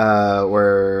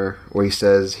 Where he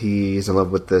says he's in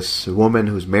love with this woman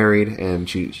who's married, and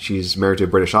she's married to a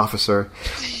British officer.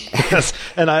 Yes,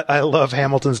 and I love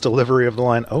Hamilton's delivery of the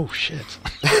line, "Oh, shit."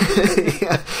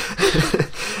 Yeah.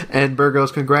 And Burr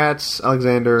goes, "Congrats,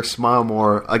 Alexander, smile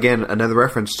more." Again, another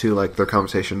reference to like their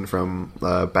conversation from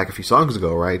back a few songs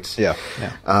ago, right? Yeah.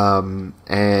 And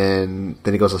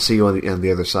then he goes, "I'll see you on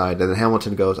the other side." And then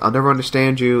Hamilton goes, "I'll never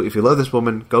understand you. If you love this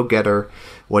woman, go get her.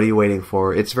 What are you waiting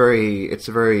for?" It's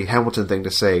a very Hamilton thing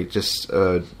to say, just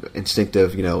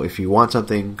instinctive. If you want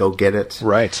something, go get it.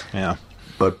 Right. Yeah.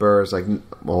 But Burr's like,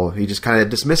 well, he just kind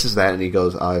of dismisses that, and he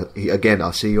goes, "I'll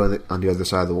see you on the other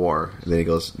side of the war." And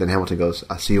then Hamilton goes,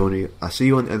 "I'll see you on the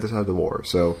other side of the war."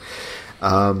 So,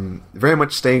 very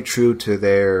much staying true to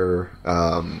their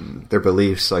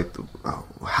beliefs, like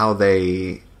how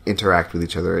they interact with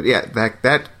each other. Yeah,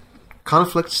 that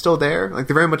conflict's still there. Like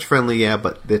they're very much friendly, yeah,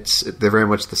 but they're very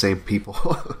much the same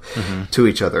people to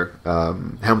each other.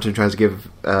 Hamilton tries to give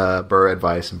Burr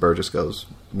advice, and Burr just goes,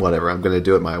 "Whatever, I'm going to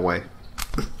do it my way."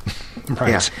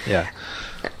 Right. Yeah.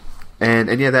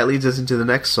 And yeah, that leads us into the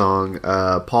next song.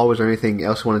 Paul, was there anything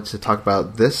else you wanted to talk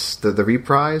about the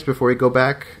reprise before we go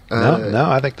back? No,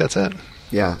 I think that's it.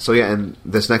 Yeah. So yeah, and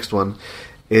this next one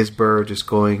is Burr just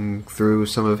going through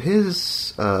some of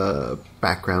his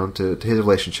background to his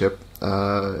relationship.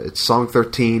 It's song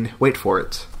 13. Wait for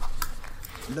it.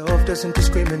 Love doesn't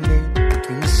discriminate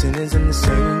between sinners and the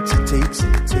saints. It takes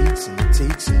and it takes and it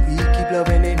takes, and we keep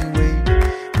loving anyway.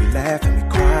 We laugh and we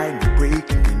cry and we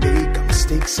break and we make our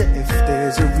mistakes. And if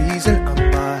there's a reason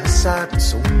I'm by her side, and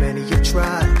so many have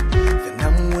tried, then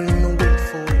I'm willing to wait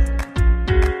for it.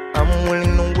 I'm willing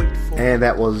and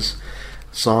that was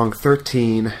song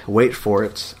 13, Wait For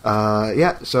It.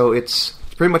 So it's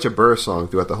pretty much a Burr song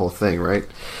throughout the whole thing, right?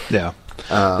 Yeah.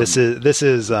 This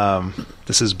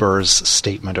is Burr's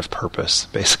statement of purpose,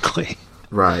 basically.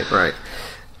 Right.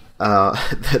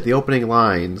 The opening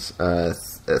lines,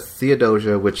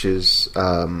 Theodosia, which is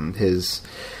his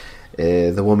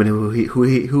the woman who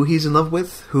he's in love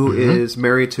with, who is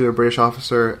married to a British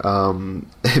officer. I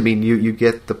mean, you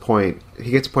get the point. He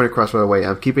gets the point across right away.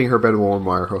 I'm keeping her bed warm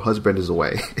while her husband is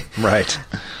away. Right.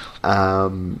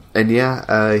 The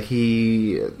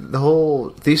whole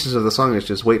thesis of the song is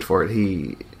just wait for it.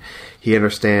 He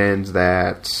understands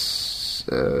that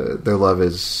their love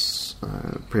is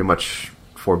pretty much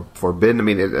forbidden. I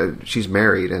mean, she's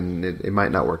married and it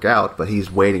might not work out, but he's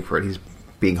waiting for it. He's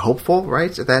being hopeful,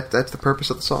 right? So that's the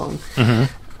purpose of the song.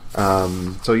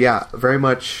 So yeah, very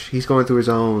much he's going through his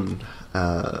own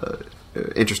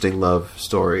interesting love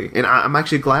story, and I'm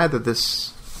actually glad that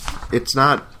it's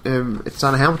not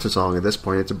a Hamilton song at this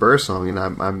point. It's a Burr song, and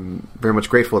I'm very much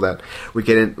grateful that we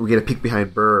get a peek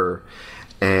behind Burr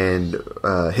and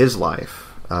his life.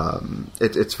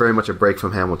 It's very much a break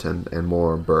from Hamilton and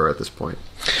more Burr at this point.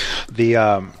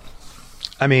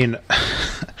 I mean,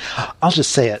 I'll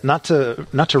just say it, not to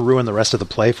ruin the rest of the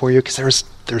play for you, because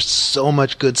there's so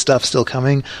much good stuff still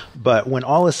coming. But when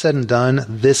all is said and done,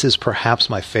 this is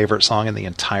perhaps my favorite song in the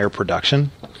entire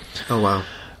production. Oh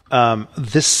wow!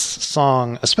 This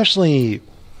song, especially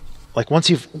like once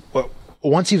you've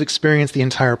experienced the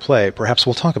entire play, perhaps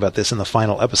we'll talk about this in the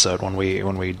final episode when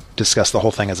we discuss the whole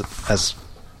thing as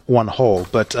one whole.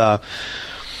 But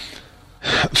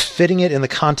fitting it in the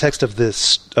context of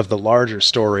the larger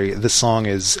story, this song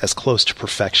is as close to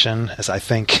perfection as I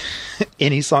think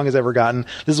any song has ever gotten.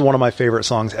 This is one of my favorite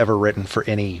songs ever written for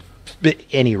any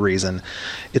reason.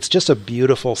 It's just a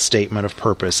beautiful statement of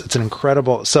purpose. It's an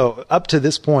incredible. So up to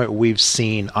this point, we've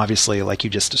seen, obviously, like you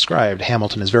just described,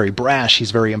 Hamilton is very brash. He's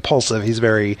very impulsive.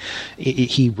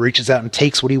 He reaches out and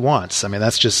takes what he wants. I mean,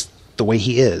 that's just the way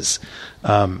he is.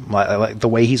 Like the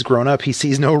way he's grown up, he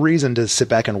sees no reason to sit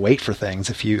back and wait for things.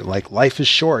 If you like, life is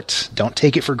short. Don't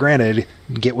take it for granted.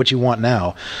 Get what you want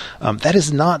now. That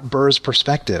is not Burr's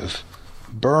perspective.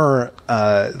 Burr,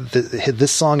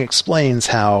 this song explains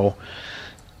how,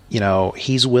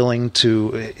 he's willing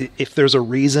to, if there's a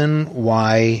reason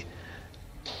why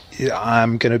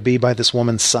I'm going to be by this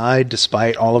woman's side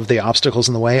despite all of the obstacles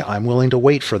in the way, I'm willing to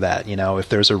wait for that. If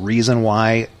there's a reason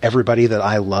why everybody that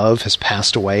I love has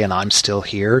passed away and I'm still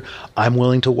here, I'm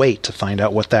willing to wait to find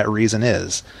out what that reason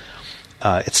is.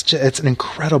 It's an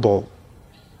incredible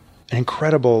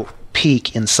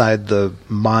peek inside the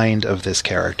mind of this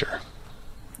character.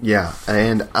 Yeah,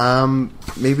 and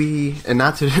maybe, and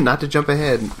not to jump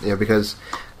ahead, because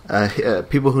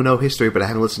people who know history but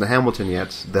haven't listened to Hamilton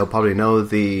yet, they'll probably know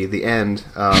the end.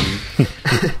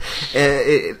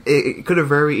 It could have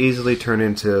very easily turned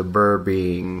into Burr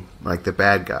being like the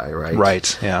bad guy, right?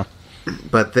 Right. Yeah.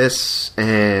 But this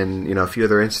and a few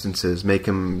other instances make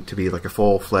him to be like a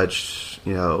full-fledged,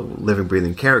 living,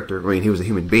 breathing character. I mean, he was a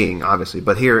human being, obviously,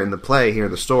 but here in the play, here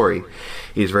in the story,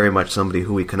 he's very much somebody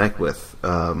who we connect with.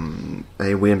 And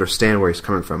we understand where he's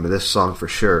coming from. And this song, for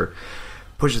sure,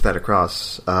 pushes that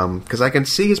across. Because I can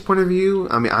see his point of view.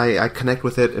 I mean, I connect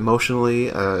with it emotionally.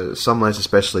 Some lines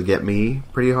especially get me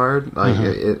pretty hard, like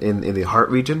in the heart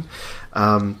region.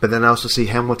 But then I also see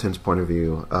Hamilton's point of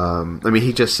view. I mean,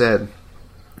 he just said,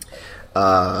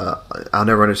 I'll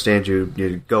never understand you.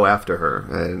 You go after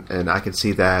her, and I can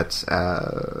see that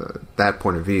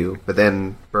point of view. But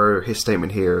then Burr, his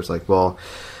statement here is like, well,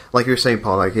 like you're saying,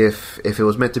 Paul, like if it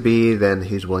was meant to be, then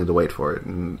he's willing to wait for it,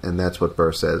 and that's what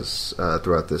Burr says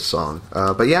throughout this song.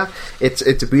 But yeah, it's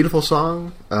a beautiful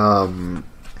song, and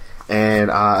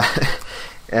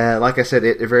like I said,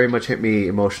 it very much hit me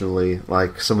emotionally,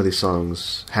 like some of these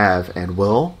songs have and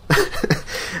will.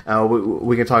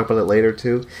 We can talk about it later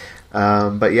too.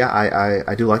 But yeah,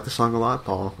 I do like the song a lot,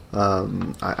 Paul.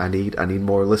 I need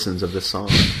more listens of this song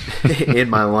in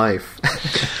my life.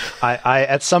 I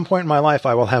at some point in my life,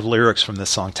 I will have lyrics from this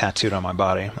song tattooed on my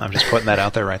body. I'm just putting that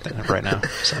out there right now.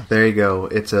 So. There you go.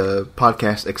 It's a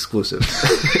podcast exclusive.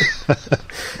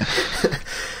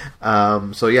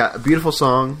 So yeah, a beautiful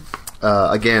song.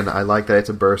 Again, I like that it's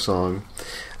a Burr song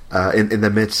in the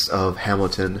midst of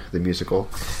Hamilton, the musical.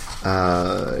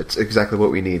 It's exactly what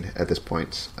we need at this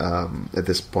point. At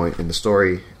this point in the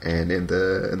story and in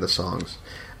the songs.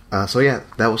 So yeah,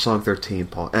 that was song 13,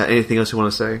 Paul. Anything else you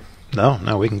want to say?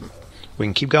 No, we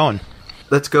can keep going.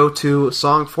 Let's go to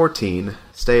song 14,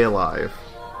 Stay Alive.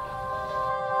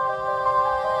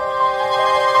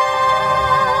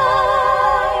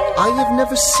 I have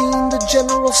never seen the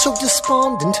general so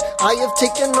despondent. I have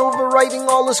taken over writing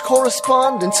all his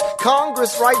correspondence.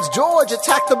 Congress writes, George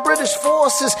attacked the British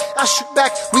forces. I shook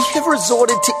back, we have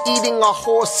resorted to eating our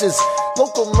horses.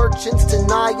 Local merchants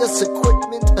deny us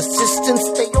equipment, assistance.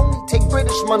 They only take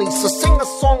British money, so sing a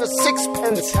song of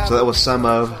sixpence. So that was some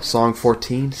of Song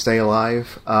 14, Stay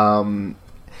Alive.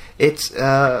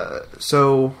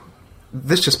 So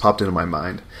this just popped into my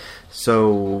mind.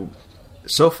 So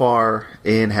far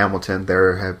in Hamilton,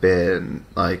 there have been,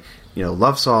 like, you know,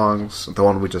 love songs, the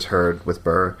one we just heard with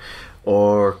Burr,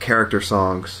 or character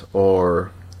songs,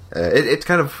 or it's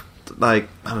kind of like,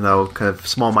 I don't know, kind of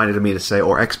small-minded of me to say,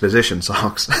 or exposition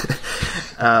songs.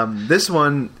 This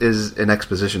one is an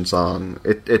exposition song,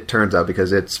 it turns out,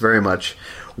 because it's very much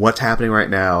what's happening right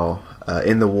now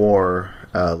in the war,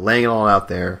 laying it all out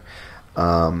there.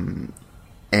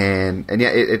 And yeah,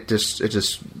 it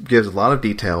just gives a lot of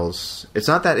details. It's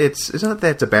not that it's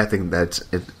a bad thing that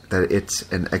it's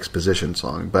an exposition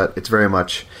song, but it's very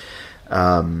much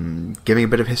giving a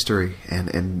bit of history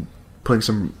and putting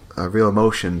some real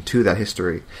emotion to that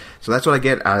history. So that's what I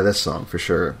get out of this song for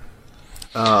sure.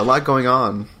 A lot going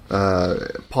on,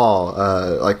 Paul.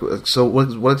 So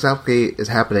what exactly is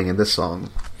happening in this song?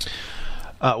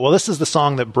 Well, this is the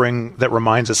song that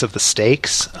reminds us of the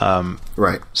stakes.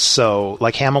 Right. So,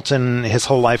 like Hamilton, his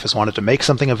whole life has wanted to make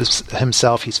something of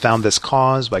himself. He's found this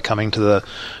cause by coming to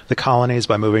the colonies,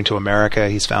 by moving to America.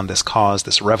 He's found this cause,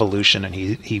 this revolution, and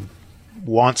he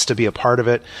wants to be a part of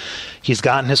it. He's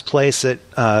gotten his place at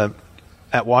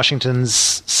Washington's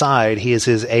side. He is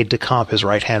his aide-de-camp, his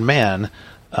right-hand man.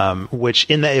 Which,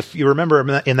 if you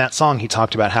remember in that song, he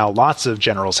talked about how lots of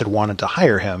generals had wanted to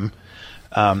hire him.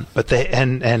 But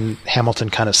and Hamilton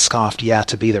kind of scoffed,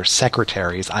 to be their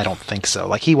secretaries. I don't think so.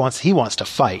 Like he wants to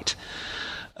fight.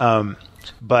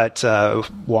 But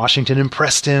Washington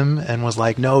impressed him and was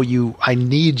like, no, I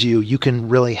need you. You can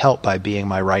really help by being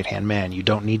my right-hand man. You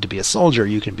don't need to be a soldier.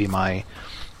 You can be my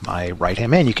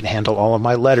right-hand man. You can handle all of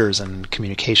my letters and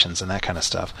communications and that kind of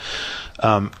stuff.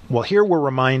 Well, here we're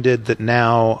reminded that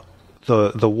now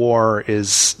the war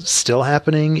is still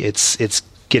happening. It's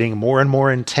getting more and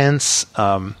more intense.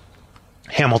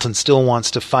 Hamilton still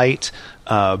wants to fight,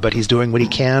 but he's doing what he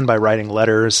can by writing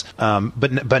letters.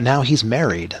 But now he's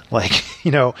married.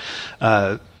 So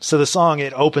the song,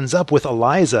 it opens up with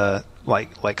Eliza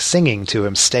like singing to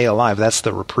him, "Stay Alive." That's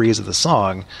the reprise of the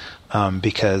song,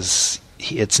 because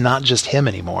it's not just him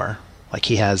anymore. Like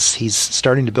he's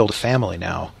starting to build a family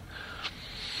now.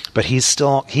 But he's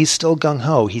still gung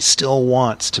ho. He still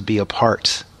wants to be a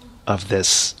part of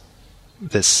this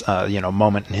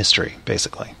moment in history,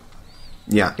 basically.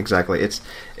 Yeah, exactly. It's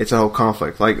a whole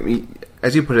conflict. Like,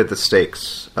 as you put it, the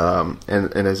stakes, and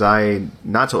as I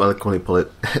not so eloquently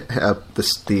put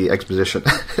it, the exposition.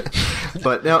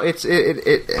 But no,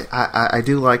 I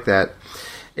do like that.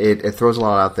 It throws a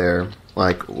lot out there.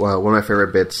 Like, one of my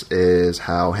favorite bits is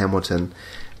how Hamilton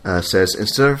says,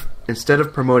 instead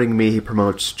of promoting me, he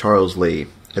promotes Charles Lee.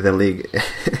 And then Lee,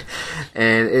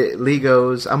 Lee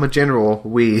goes, "I'm a general,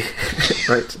 we,"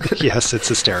 right? Yes, it's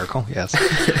hysterical. Yes.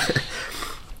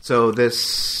 So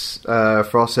this,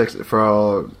 for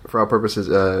all purposes,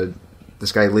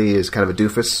 this guy Lee is kind of a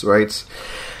doofus, right?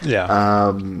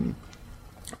 Yeah.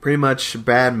 Pretty much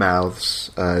bad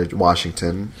mouths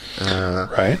Washington,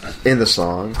 right, in the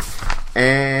song,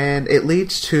 and it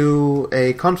leads to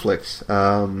a conflict,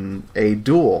 a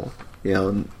duel.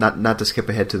 Not to skip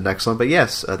ahead to the next one, but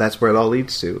yes, that's where it all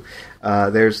leads to.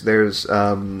 There's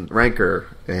rancor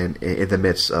in the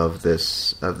midst of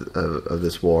this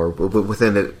war,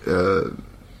 within it,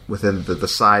 within the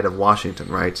side of Washington,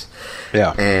 right?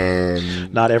 Yeah,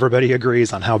 and not everybody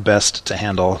agrees on how best to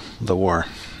handle the war.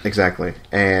 Exactly,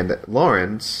 and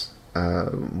Lawrence,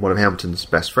 one of Hamilton's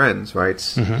best friends, right?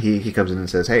 Mm-hmm. He comes in and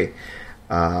says, "Hey,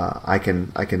 I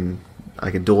can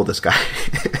duel this guy."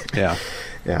 Yeah.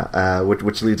 Yeah,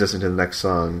 which leads us into the next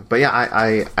song. But yeah,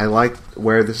 I like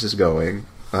where this is going.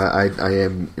 I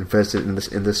am invested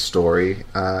in this story,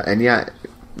 and yeah,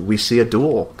 we see a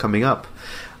duel coming up.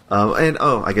 And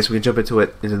I guess we can jump into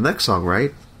the next song,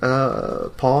 right?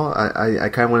 Paul, I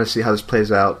kind of want to see how this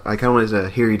plays out. I kind of want to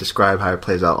hear you describe how it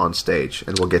plays out on stage,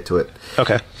 and we'll get to it.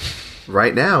 Okay.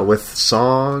 Right now with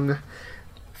song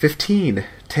 15,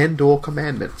 10 Duel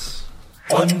Commandments.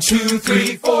 1, 2,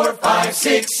 3, 4, 5,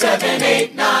 6, 7,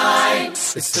 8, 9.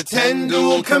 It's the 10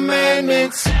 Duel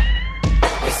Commandments.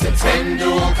 It's the 10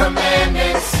 Duel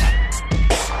Commandments.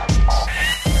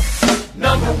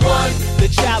 Number 1, the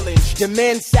challenge,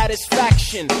 demand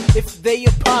satisfaction. If they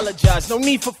apologize, no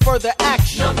need for further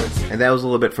action. Number 2. And that was a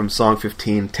little bit from song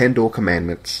 15, 10 Duel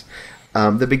Commandments.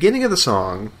 The beginning of the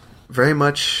song, very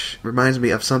much reminds me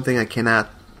of something I cannot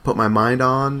put my mind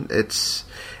on. It's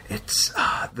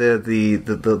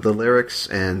the lyrics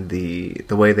and the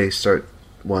way they start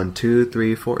 1, 2,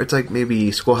 3, 4. It's like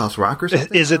maybe Schoolhouse Rock or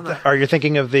something. Is it? Are you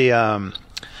thinking of the?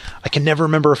 I can never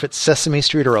remember if it's Sesame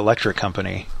Street or Electric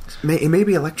Company. It may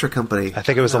be Electric Company. I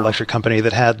think it was Electric Company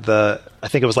that had I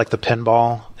think it was like the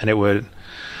pinball, and it went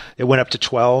up to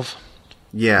 12.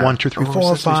 Yeah. 1, 2, 3,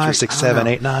 4, 5, 6, 7,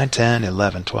 8, 9, 10,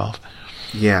 11, 12.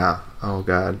 Yeah. Oh,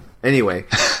 God. Anyway,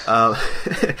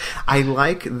 I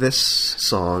like this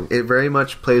song. It very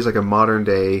much plays like a modern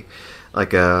day,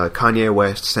 like a Kanye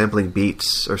West sampling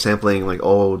beats or sampling like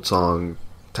old song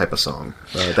type of song.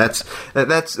 That's a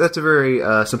very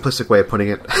simplistic way of putting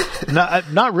it.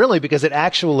 Not really, because it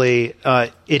actually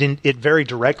it very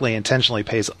directly, intentionally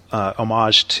pays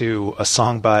homage to a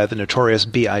song by the Notorious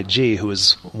B.I.G., who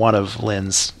is one of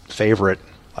Lynn's favorite.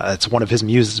 It's one of his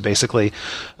muses, basically.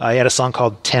 He had a song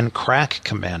called 10 Crack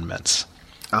Commandments,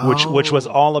 which was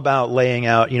all about laying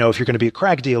out, if you're going to be a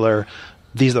crack dealer,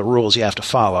 these are the rules you have to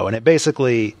follow. And it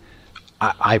basically,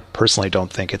 I personally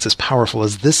don't think it's as powerful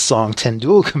as this song, 10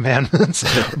 Dual Commandments.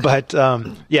 But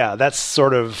that's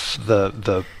sort of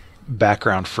the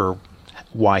background for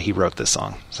why he wrote this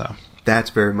song. So that's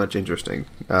very much interesting.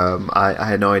 I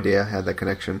had no idea I had that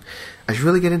connection. I should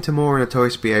really get into more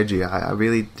Notorious B.I.G. I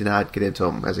really did not get into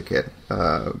him as a kid.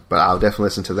 But I'll definitely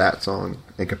listen to that song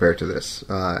and compare it to this.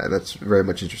 That's very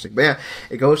much interesting. But yeah,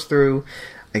 it goes through,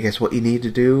 I guess, what you need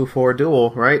to do for a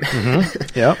duel, right?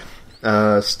 Mm-hmm.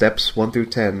 Yep. Steps 1 through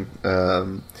 10.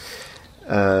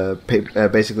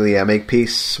 Basically, make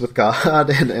peace with God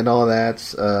and all that.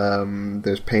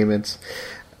 There's payments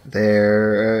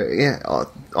there.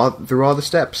 Through all the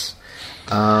steps.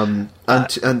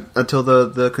 Until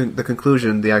the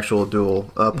conclusion, the actual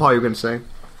duel. Paul, you were going to say?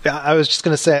 Yeah, I was just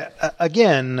going to say,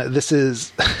 again, this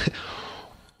is...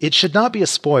 it should not be a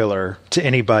spoiler to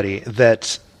anybody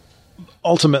that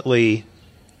ultimately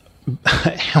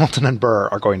Hamilton and Burr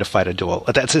are going to fight a duel.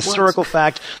 That's historical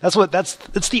fact.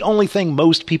 It's the only thing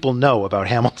most people know about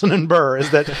Hamilton and Burr,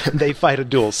 is that they fight a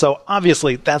duel. So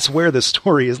obviously that's where the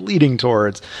story is leading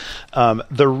towards.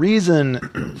 The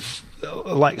reason...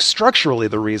 structurally,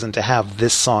 the reason to have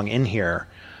this song in here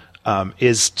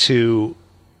is to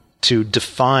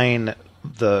define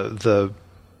the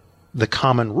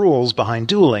common rules behind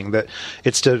dueling. That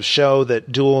it's to show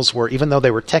that duels were, even though they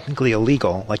were technically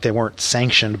illegal, like they weren't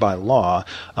sanctioned by law,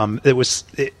 it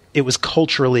was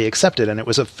culturally accepted, and it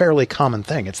was a fairly common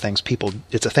thing. It's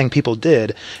a thing people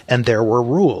did, and there were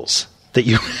rules that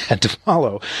you had to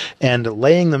follow, and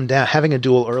laying them down, having a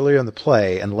duel earlier in the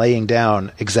play and laying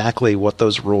down exactly what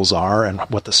those rules are and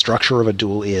what the structure of a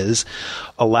duel is,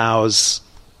 allows,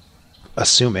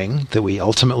 assuming that we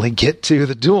ultimately get to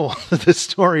the duel that this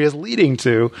story is leading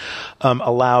to,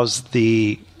 allows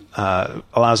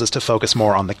us to focus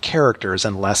more on the characters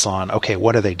and less on, okay,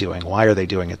 what are they doing? Why are they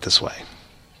doing it this way?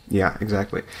 Yeah,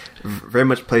 exactly. Very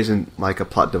much plays in like a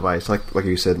plot device, like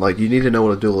you said. Like, you need to know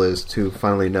what a duel is to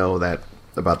finally know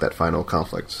about that final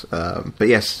conflict. But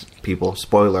yes, people,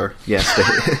 spoiler. Yes,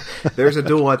 there's a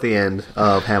duel at the end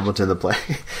of Hamilton the play.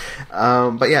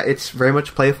 But yeah, it's very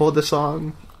much playful. The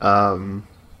song.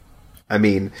 I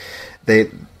mean, they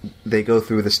go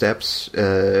through the steps. It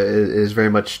is very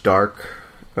much dark.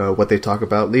 What they talk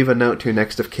about. Leave a note to your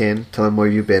next of kin. Tell them where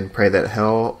you've been. Pray that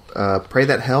hell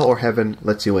or heaven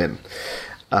lets you in.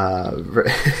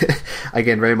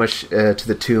 Again, very much to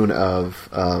the tune of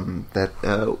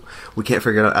that. We can't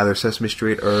figure out either Sesame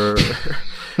Street or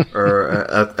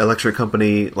Electric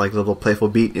Company, like little playful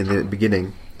beat in the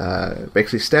beginning.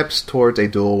 Basically, steps towards a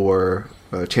duel where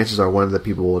chances are one of the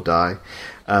people will die.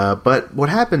 But what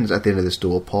happens at the end of this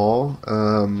duel, Paul?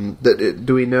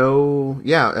 Do we know?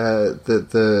 Yeah,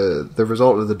 the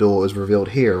result of the duel is revealed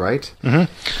here, right? Mm-hmm.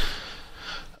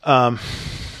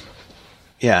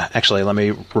 Yeah, actually, let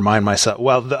me remind myself.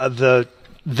 Well,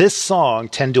 this song,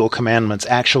 10 Dual Commandments,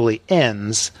 actually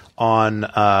ends on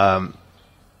the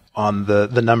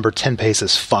number 10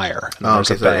 paces fire.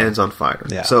 Okay, so it ends on fire.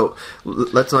 Yeah. So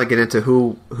let's not get into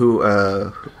who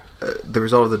the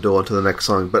result of the duel until the next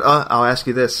song. But I'll ask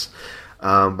you this: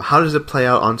 how does it play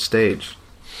out on stage?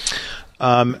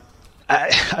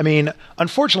 I mean,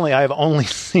 unfortunately,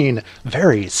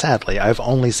 very sadly, I've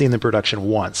only seen the production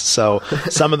once. So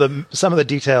some of the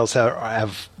details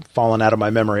have fallen out of my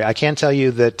memory. I can tell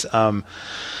you that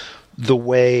the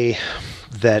way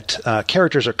that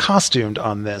characters are costumed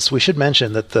on this, we should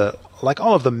mention that like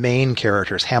all of the main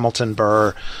characters, Hamilton,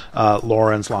 Burr,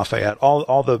 Lawrence, Lafayette,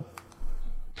 all the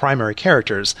primary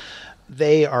characters,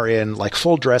 they are in like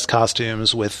full dress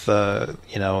costumes with the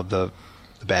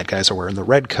The bad guys are wearing the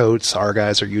red coats. Our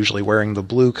guys are usually wearing the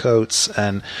blue coats,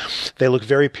 and they look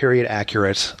very period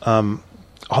accurate.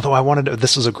 Although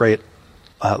this was a great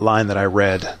line that I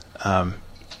read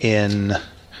in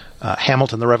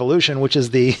Hamilton: The Revolution, which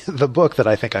is the book that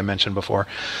I think I mentioned before.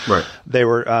 Right. They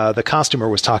were the costumer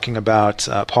was talking about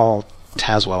Paul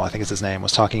Tazwell, I think is his name,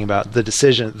 was talking about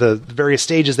the various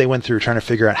stages they went through trying to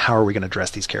figure out how are we going to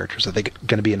dress these characters. Are they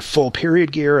going to be in full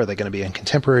period gear? Are they going to be in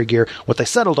contemporary gear? What they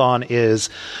settled on is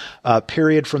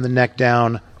period from the neck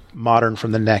down, modern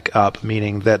from the neck up,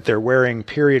 meaning that they're wearing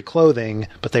period clothing,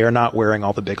 but they are not wearing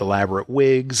all the big elaborate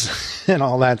wigs and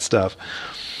all that stuff.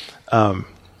 But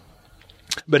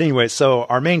anyway, so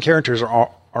our main characters are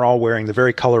all wearing the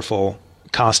very colorful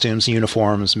costumes,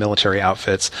 uniforms, military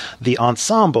outfits. The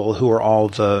ensemble, who are all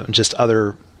the just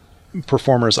other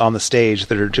performers on the stage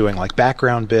that are doing like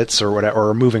background bits or whatever,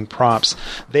 or moving props,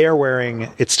 they are wearing,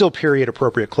 it's still period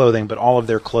appropriate clothing, but all of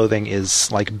their clothing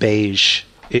is like beige.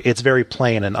 It's very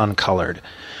plain and uncolored.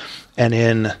 And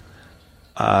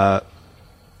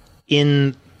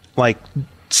in like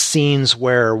scenes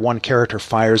where one character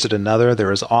fires at another,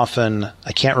 there is often,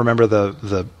 I can't remember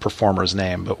the performer's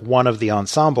name, but one of the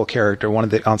ensemble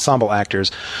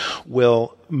actors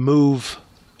will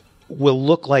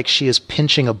look like she is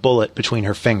pinching a bullet between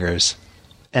her fingers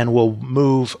and will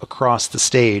move across the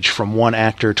stage from one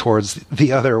actor towards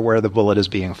the other where the bullet is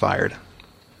being fired.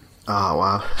 Oh,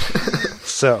 wow.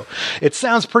 So it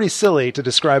sounds pretty silly to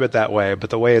describe it that way, but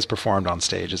the way it's performed on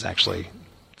stage is actually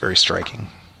very striking.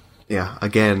 Yeah,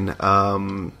 again,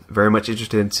 very much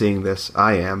interested in seeing this.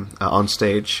 I am on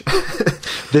stage.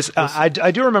 I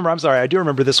do remember. I'm sorry. I do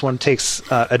remember this one takes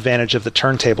advantage of the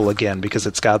turntable again because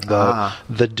it's got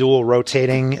the dual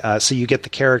rotating. So you get the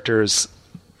characters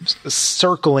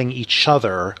circling each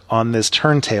other on this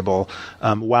turntable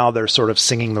while they're sort of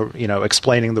singing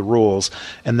explaining the rules,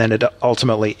 and then it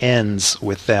ultimately ends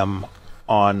with them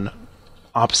on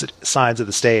opposite sides of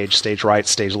the stage right,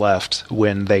 stage left,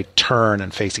 when they turn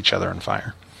and face each other and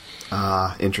fire.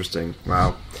 Interesting.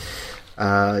 Wow.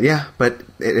 Yeah, but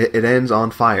it ends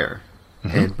on fire.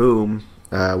 Mm-hmm. And boom,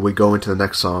 we go into the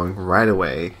next song right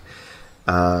away.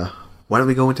 Why don't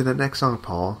we go into the next song,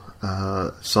 Paul?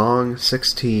 Song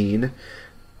 16.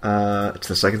 It's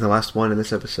the second to last one in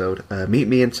this episode. Meet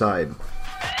Me Inside.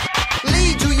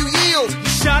 Lee, do you yield? You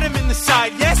shot him in the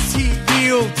side, yes, he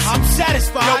yields. I'm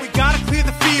satisfied. Yo, we gotta clear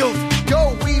the field.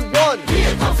 Go, we won.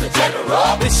 Here comes the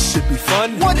general. This should be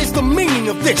fun. What is the meaning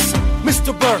of this,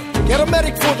 Mr. Burr? Get a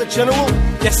medic for the general.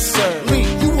 Yes, sir. Lee,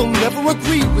 you will never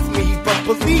agree with me, but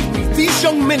believe me, these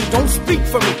young men don't speak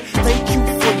for me. Thank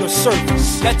you for your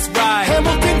service. That's right.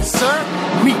 Hamilton,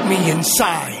 sir, meet me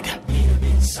inside. Meet him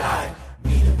inside.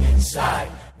 Meet him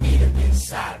inside. Meet him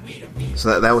inside. Meet him inside.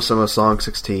 So that was some of song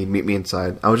 16, Meet Me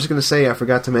Inside. I was just going to say, I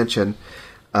forgot to mention,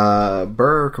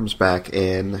 Burr comes back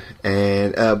in,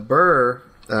 and Burr,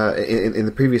 in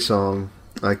the previous song,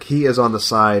 like, he is on the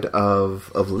side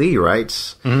of Lee, right?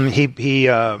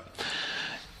 Mm-hmm.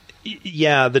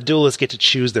 Yeah, the duelists get to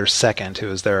choose their second, who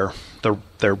is their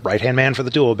right-hand man for the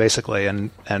duel, basically,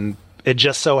 and it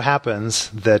just so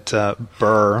happens that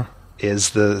Burr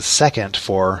is the second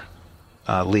for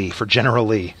Lee, for General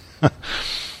Lee.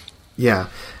 Yeah.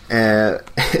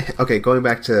 Okay, going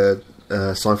back to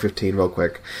song 15 real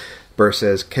quick. Burr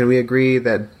says, can we agree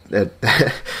that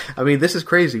I mean, this is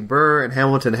crazy. Burr and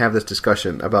Hamilton have this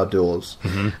discussion about duels.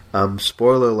 Mm-hmm.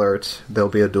 Spoiler alert, there'll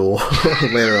be a duel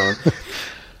later on.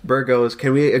 Burr goes,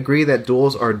 can we agree that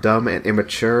duels are dumb and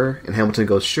immature? And Hamilton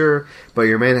goes, sure, but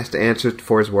your man has to answer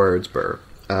for his words, Burr.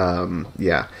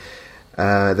 Yeah.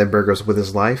 Then Burr goes, with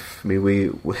his life? I mean, we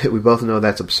both know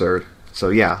that's absurd. So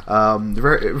yeah,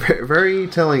 very, very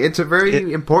telling. It's a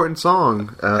very important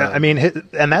song. I mean,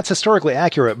 and that's historically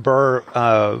accurate. Burr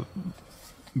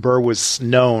was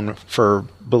known for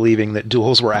believing that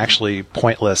duels were actually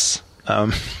pointless.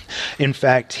 In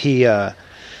fact,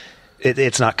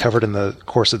 it's not covered in the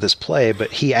course of this play,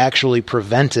 but he actually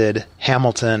prevented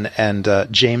Hamilton and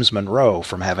James Monroe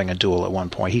from having a duel at one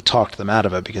point. He talked them out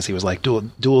of it because he was like,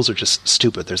 duels are just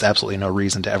stupid. There's absolutely no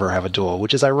reason to ever have a duel,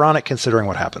 which is ironic considering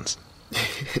what happens.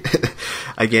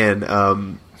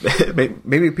 Again,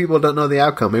 maybe people don't know the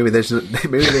outcome. Maybe they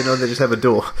know they just have a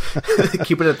duel.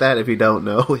 Keep it at that if you don't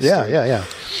know. Yeah.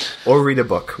 Or read a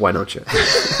book. Why don't you?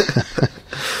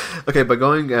 Okay, but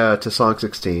going to song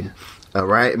 16,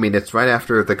 right? I mean, it's right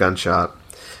after the gunshot.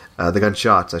 The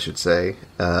gunshots, I should say.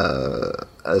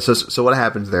 So what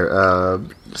happens there?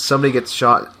 Somebody gets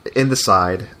shot in the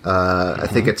side. I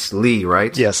think it's Lee,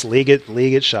 right? Yes, Lee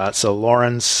gets shot. So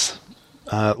Lawrence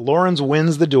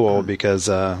wins the duel because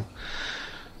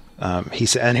He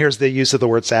said, and here's the use of the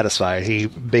word satisfied.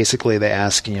 They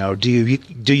ask, do you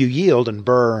yield? And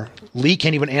Lee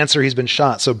can't even answer. He's been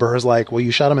shot. So Burr's like, well,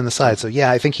 you shot him in the side. So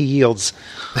yeah, I think he yields.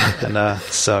 And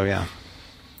so yeah.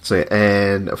 So,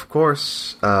 and of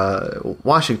course,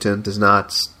 Washington does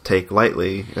not take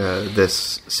lightly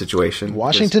this situation.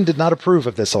 Washington did not approve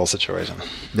of this whole situation.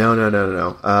 No.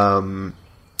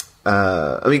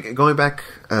 I mean, going back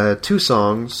 2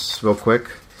 songs real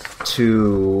quick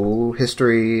to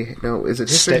History. No, is it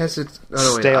History?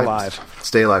 Stay Alive.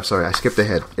 Stay Alive. Sorry, I skipped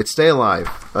ahead. It's Stay Alive.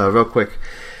 Real quick.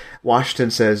 Washington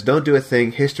says, "Don't do a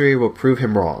thing. History will prove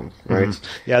him wrong." Right?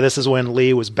 Mm-hmm. Yeah, this is when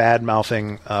Lee was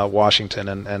bad-mouthing Washington,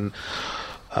 and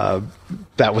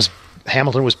that was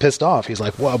Hamilton was pissed off. He's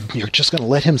like, "Well, you're just going to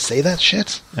let him say that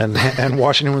shit?" And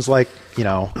Washington was like,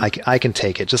 I can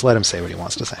take it. Just let him say what he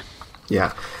wants to say."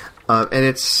 Yeah, and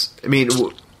it's. I mean,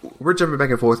 we're jumping back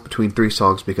and forth between 3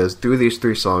 songs because through these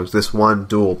 3 songs, this one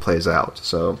duel plays out.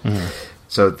 So. Mm-hmm.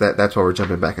 So that's why we're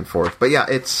jumping back and forth. But yeah,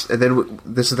 and then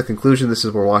this is the conclusion. This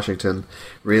is where Washington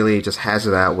really just has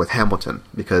it out with Hamilton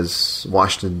because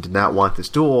Washington did not want this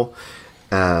duel,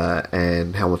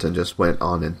 and Hamilton just went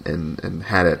on and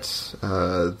had it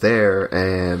there,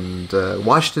 and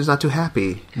Washington's not too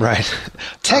happy. Right.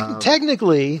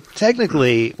 Technically,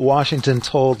 Washington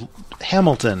told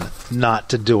Hamilton not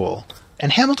to duel,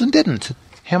 and Hamilton didn't.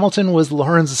 Hamilton was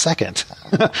Lawrence II.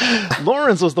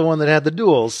 Lawrence was the one that had the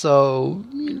duel. So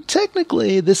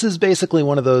technically, this is basically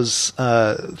one of those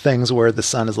things where the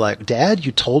son is like, "Dad,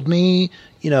 you told me,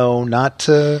 not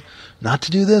to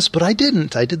do this, but I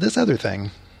didn't. I did this other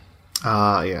thing."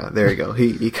 Yeah, there you go.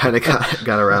 He kind of got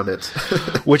around it,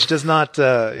 which does not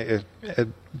that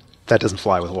doesn't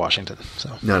fly with Washington.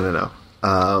 So no.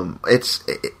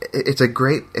 It's a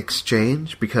great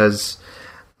exchange because.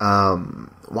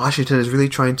 Washington is really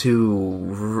trying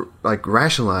to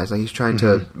rationalize. Like he's trying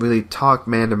to really talk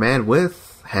man to man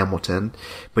with Hamilton,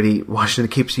 but Washington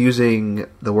keeps using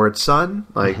the word "son,"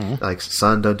 like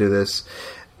 "son, don't do this,"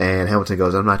 and Hamilton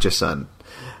goes, "I'm not your son."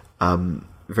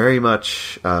 Very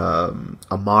much a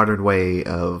modern way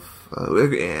of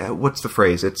what's the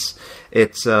phrase? It's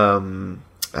oh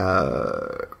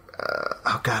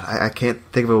God, I can't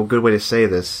think of a good way to say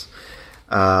this.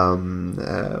 I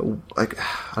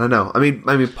don't know. I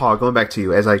mean, Paul, going back to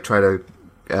you as I try to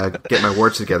get my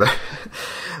words together.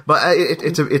 But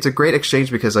it's a great exchange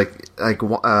because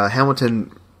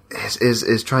Hamilton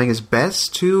is trying his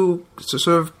best to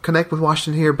sort of connect with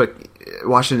Washington here, but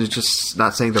Washington is just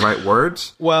not saying the right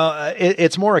words. Well,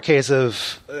 it's more a case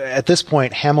of at this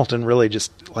point Hamilton really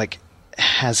just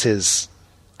has his.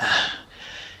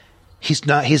 He's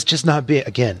not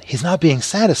being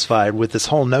satisfied with this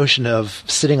whole notion of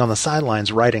sitting on the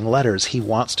sidelines writing letters. He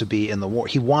wants to be in the war.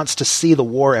 He wants to see the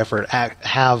war effort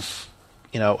have,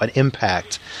 an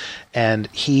impact. And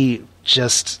he's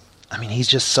just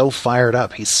so fired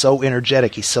up. He's so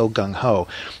energetic. He's so gung-ho.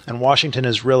 And Washington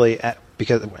is really, and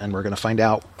we're going to find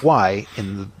out why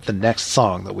in the next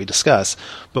song that we discuss,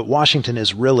 but Washington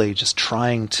is really just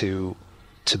trying to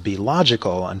be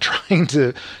logical and trying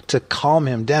to calm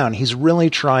him down. He's really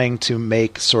trying to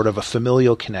make sort of a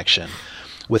familial connection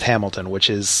with Hamilton, which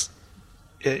is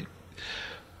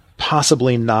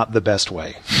possibly not the best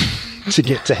way to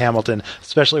get to Hamilton,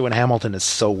 especially when Hamilton is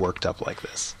so worked up like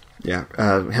this. Yeah,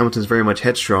 Hamilton's very much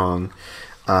headstrong.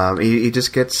 He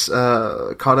just gets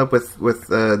caught up with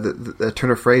the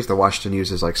turn of phrase that Washington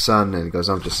uses, like "son," and he goes,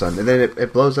 "I'm just son," and then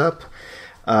it blows up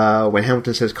when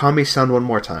Hamilton says, "Call me son one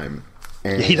more time."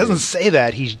 And he doesn't say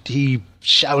that. He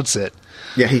shouts it.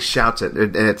 Yeah, he shouts it,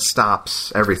 and it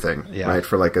stops everything, right,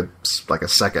 for like a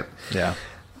second. Yeah.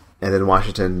 And then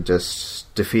Washington,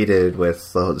 just defeated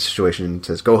with the situation,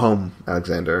 says, "Go home,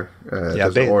 Alexander.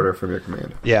 There's an order from your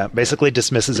command." Yeah, basically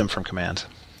dismisses him from command.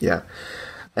 Yeah.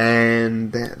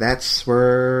 And that's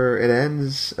where it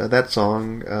ends. That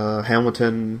song,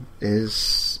 Hamilton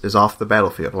is off the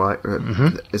battlefield, right?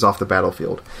 Is off the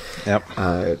battlefield. Yep.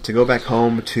 To go back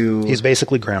home to... He's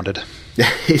basically grounded.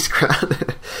 He's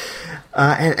grounded.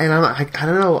 And I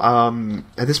don't know.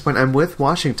 At this point, I'm with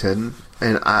Washington,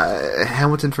 and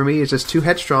Hamilton for me is just too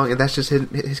headstrong, and that's just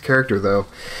his character, though.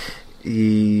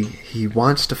 He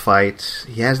wants to fight.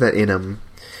 He has that in him.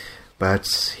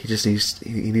 But he just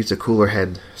needs a cooler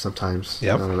head sometimes.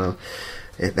 Yep. I don't know.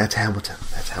 That's Hamilton.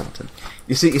 That's Hamilton.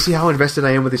 You see how invested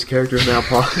I am with these characters now,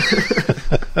 Paul?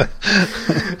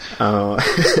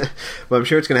 But I'm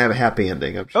sure it's going to have a happy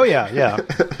ending. I'm sure. Oh, yeah.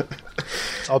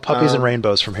 It's all puppies and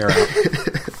rainbows from here out.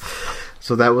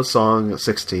 So that was song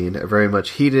 16. A very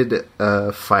much heated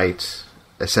fight,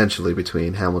 essentially,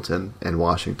 between Hamilton and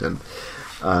Washington.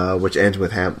 which ends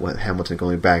with Hamilton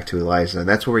going back to Eliza. And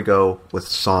that's where we go with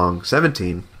song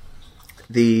 17,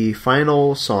 the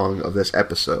final song of this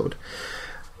episode.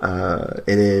 It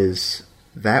is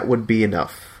That Would Be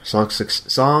Enough. Song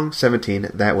 17,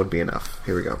 That Would Be Enough.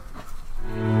 Here we go.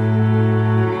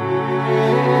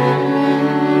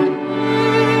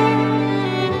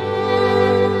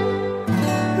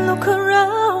 Look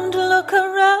around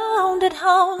at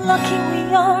how lucky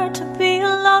we are to be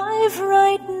alive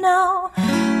right now.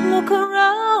 Look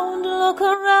around.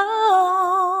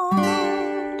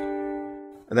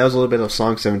 And that was a little bit of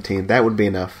song 17. That Would Be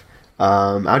Enough.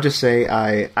 I'll just say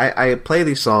I play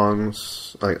these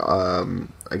songs like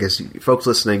I guess folks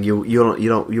listening, you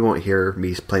won't hear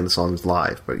me playing the songs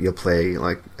live, but you'll play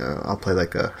like I'll play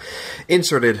like a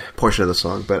inserted portion of the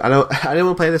song. But I didn't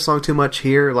want to play this song too much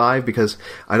here live because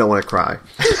I don't want to cry.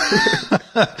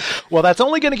 Well, that's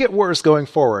only going to get worse going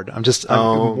forward. I'm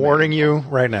warning you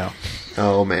right now.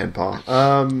 Oh man, Paul.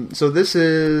 So this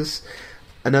is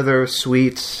another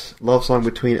sweet love song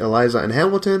between Eliza and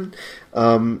Hamilton.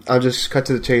 I'll just cut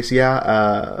to the chase.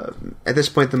 At this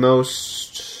point, the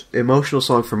most emotional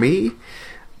song for me,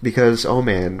 because oh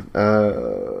man,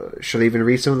 should I even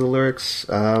read some of the lyrics?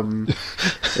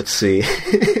 Let's see.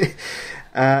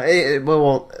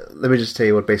 Well, let me just tell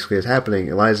you what basically is happening.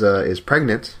 Eliza is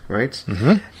pregnant, right?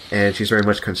 Mm-hmm. And she's very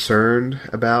much concerned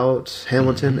about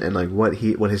Hamilton and like what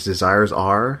his desires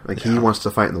are. Like he wants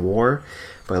to fight in the war,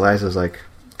 but Eliza's like,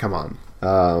 come on.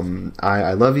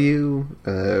 I love you.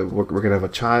 We're gonna have a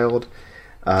child.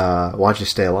 Why don't you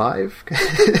stay alive?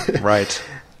 Right.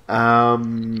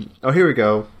 Here we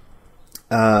go.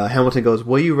 Hamilton goes,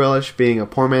 will you relish being a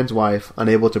poor man's wife,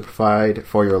 unable to provide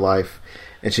for your life?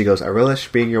 And she goes, I relish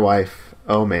being your wife.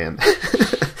 Oh man.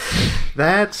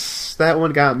 That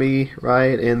one got me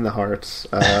right in the heart.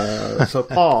 So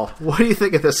Paul, what do you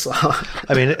think of this song?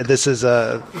 I mean, this is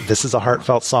a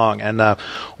heartfelt song, and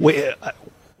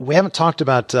we haven't talked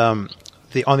about on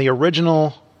the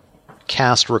original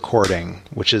cast recording,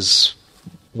 which is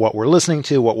what we're listening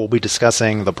to, what we'll be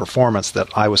discussing. The performance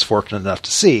that I was fortunate enough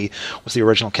to see was the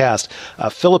original cast.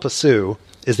 Philippa Sue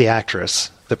is the actress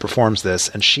that performs this,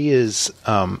 and she is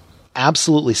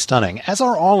absolutely stunning, as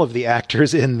are all of the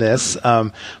actors in this.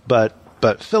 But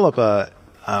Philippa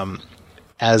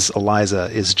as Eliza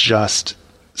is just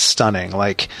stunning.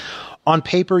 Like on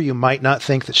paper, you might not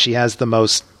think that she has the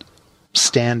most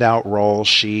standout role.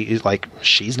 She's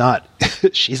not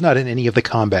in any of the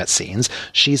combat scenes.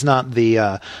 She's not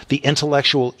the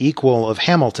intellectual equal of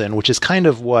Hamilton, which is kind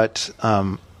of what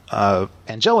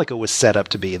Angelica was set up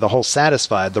to be. The whole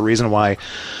Satisfied, the reason why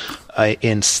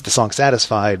in the song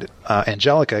Satisfied,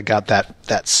 Angelica got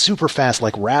that super fast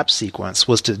like rap sequence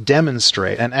was to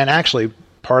demonstrate, and actually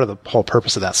part of the whole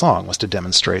purpose of that song was to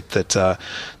demonstrate that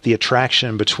the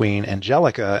attraction between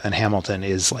Angelica and Hamilton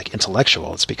is like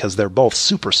intellectual. It's because they're both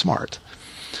super smart.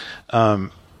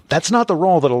 That's not the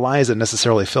role that Eliza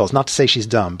necessarily fills. Not to say she's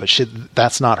dumb, but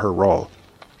that's not her role.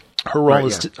 Her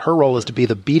role is to be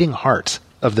the beating heart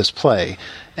of this play,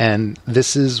 and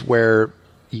this is where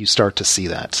you start to see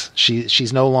that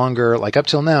she's no longer, like up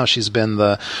till now she's been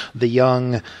the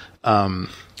young,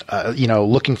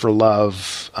 looking for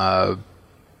love.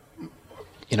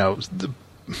 The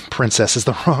princess is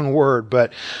the wrong word,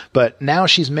 but now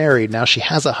she's married. Now she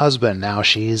has a husband. Now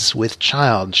she's with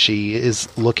child. She is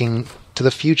looking to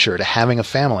the future, to having a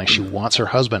family. She wants her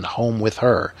husband home with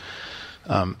her.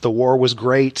 The war was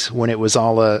great when it was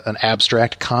all an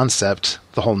abstract concept.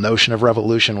 The whole notion of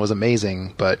revolution was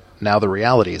amazing, but now the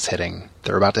reality is hitting.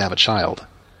 They're about to have a child.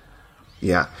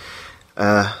 Yeah.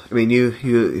 I mean, you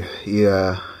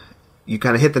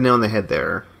kind of hit the nail on the head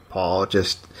there, Paul.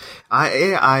 This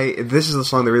is the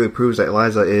song that really proves that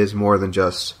Eliza is more than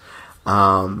just,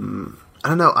 I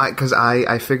don't know, because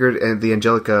I figured the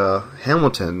Angelica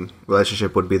Hamilton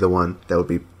relationship would be the one that would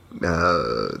be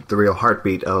the real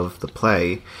heartbeat of the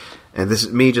play, and this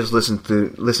is me just listening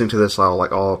to this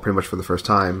all pretty much for the first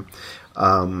time.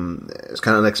 It's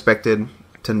kind of unexpected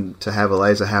to have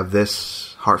Eliza have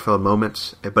this heartfelt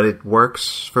moment, but it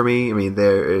works for me. I mean,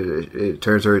 it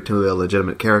turns her into a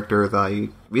legitimate character that I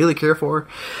really care for.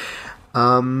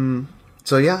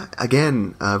 So yeah,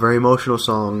 again, a very emotional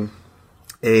song,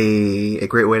 a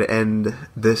great way to end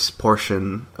this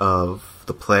portion of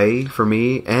the play for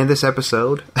me and this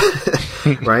episode,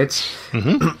 right?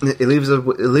 Mm-hmm. It leaves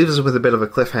us with a bit of a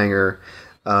cliffhanger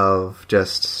of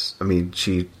just, I mean,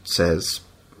 she says,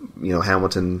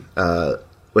 Hamilton, she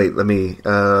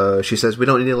says, we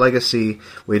don't need a legacy,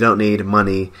 we don't need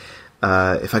money,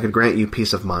 if I could grant you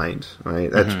peace of mind,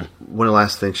 right? That's one of the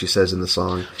last things she says in the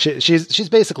song. She's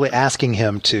basically asking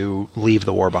him to leave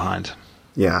the war behind.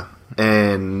 Yeah.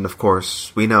 And, of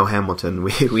course, we know Hamilton.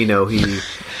 We know he...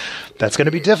 That's going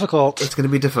to be difficult. It's going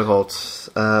to be difficult.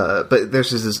 But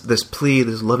there's this plea,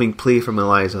 this loving plea from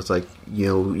Eliza. It's like,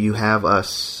 you have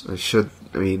us.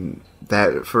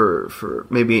 That for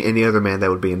maybe any other man that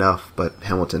would be enough. But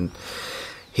Hamilton,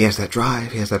 he has that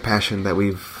drive. He has that passion that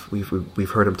we've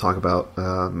heard him talk about.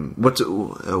 What's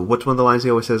one of the lines he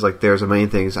always says? Like, there's a million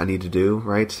things I need to do,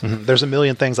 right? Mm-hmm. There's a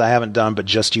million things I haven't done, but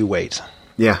just you wait.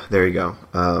 Yeah, there you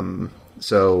go.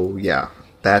 So yeah,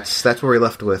 that's where we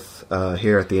left with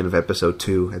here at the end of episode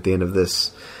 2, at the end of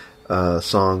this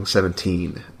song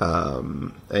 17.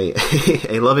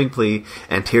 A loving plea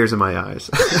and tears in my eyes.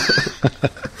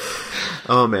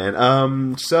 Oh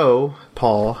man. So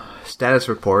Paul, status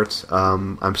reports.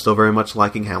 I'm still very much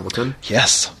liking Hamilton.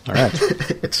 Yes. All right.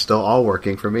 It's still all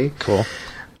working for me. Cool.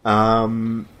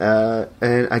 And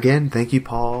again, thank you,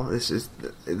 Paul. This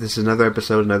is another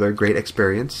episode, another great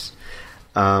experience.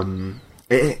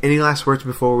 Any last words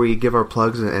before we give our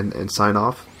plugs and sign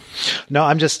off? No,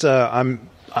 I'm just I'm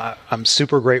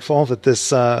super grateful that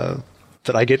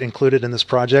that I get included in this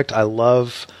project. I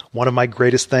love, one of my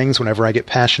greatest things whenever I get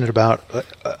passionate about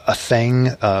a thing,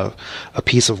 a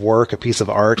piece of work, a piece of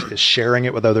art, is sharing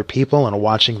it with other people and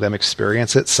watching them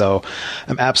experience it. So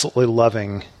I'm absolutely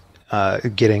loving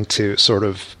getting to sort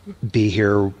of be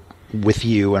here with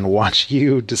you and watch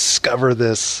you discover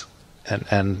this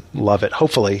and love it.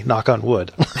 Hopefully, knock on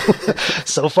wood.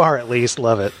 So far, at least,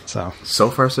 love it. So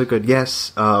far, so good.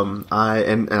 Yes, I'm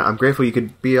grateful you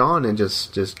could be on and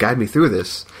just guide me through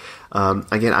this.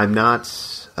 Again, I'm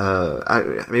not.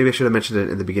 Maybe I should have mentioned it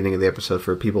in the beginning of the episode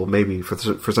for people maybe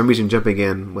for some reason jumping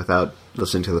in without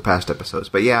listening to the past episodes.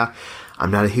 But yeah,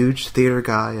 I'm not a huge theater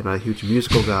guy. I'm not a huge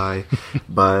musical guy.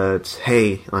 But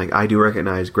hey, like, I do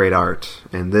recognize great art,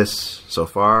 and this so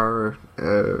far,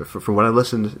 from what I've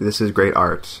listened, this is great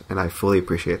art, and I fully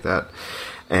appreciate that.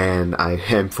 And I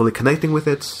am fully connecting with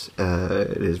it.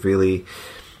 It is really,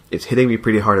 it's hitting me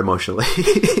pretty hard emotionally.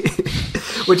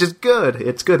 Which is good.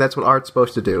 It's good. That's what art's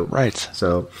supposed to do. Right.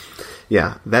 So,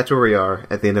 yeah, that's where we are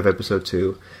at the end of episode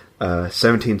 2.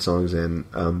 17 songs in.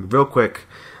 Real quick,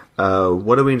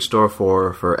 what are we in store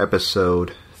for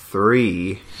episode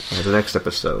 3, the next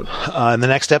episode? In the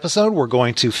next episode, we're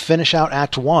going to finish out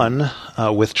Act 1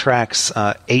 with tracks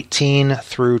 18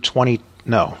 through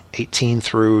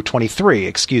 23,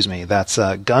 excuse me. That's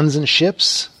Guns and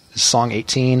Ships. Song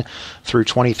 18 through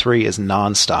 23 is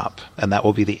Nonstop, and that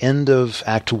will be the end of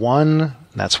Act 1.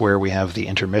 That's where we have the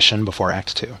intermission before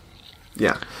Act 2.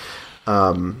 Yeah.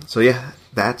 So yeah,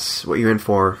 that's what you're in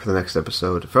for the next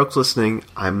episode, folks. Listening,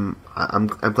 I'm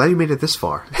glad you made it this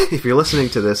far. If you're listening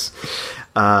to this,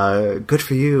 good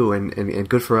for you, and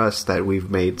good for us that we've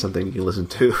made something you can listen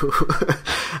to.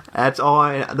 That's all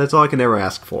I can ever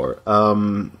ask for.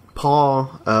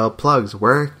 Paul, plugs.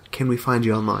 Where can we find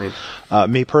you online?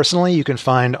 Me personally, you can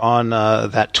find on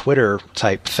that Twitter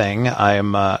type thing.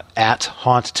 I'm at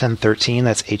Haunt1013.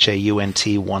 That's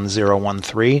HAUNT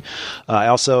 1013. I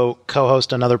also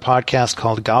co-host another podcast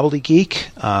called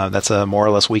Gobbledygeek. That's a more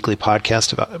or less weekly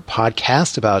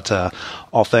podcast about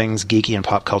all things geeky and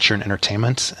pop culture and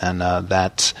entertainment. And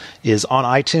that is on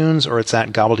iTunes, or it's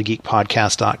at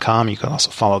gobbledygeekpodcast.com. You can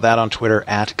also follow that on Twitter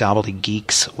at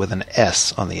Gobbledygeeks with an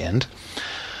S on the end.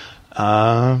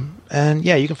 And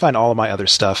yeah, you can find all of my other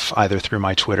stuff either through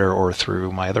my Twitter or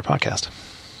through my other podcast.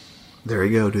 There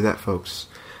you go. Do that, folks.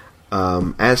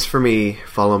 As for me,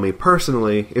 follow me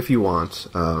personally if you want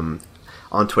on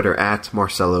Twitter at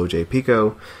Marcelo J.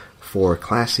 Pico for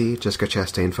classy Jessica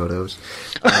Chastain photos.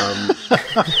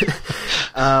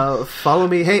 Follow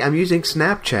me. Hey, I'm using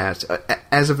Snapchat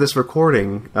as of this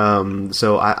recording,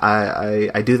 so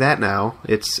I do that now.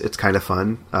 It's kind of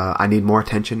fun. I need more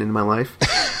attention in my life.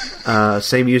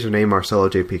 Same username, Marcelo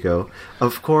J. Pico.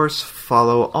 Of course,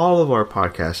 follow all of our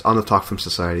podcasts on the Talk Film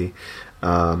Society.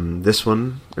 This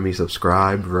one,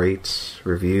 subscribe, rate,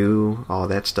 review, all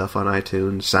that stuff on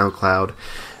iTunes, SoundCloud,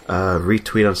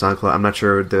 retweet on SoundCloud. I'm not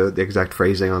sure the exact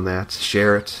phrasing on that.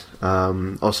 Share it.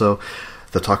 Also,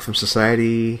 the Talk Film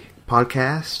Society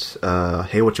podcast.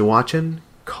 Hey, what you watching?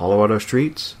 Colorado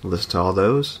Streets. Listen to all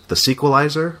those. The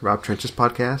Sequelizer, Rob Trench's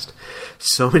podcast.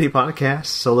 So many podcasts,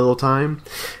 so little time.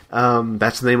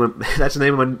 That's the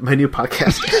name of my new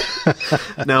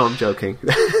podcast. No, I'm joking.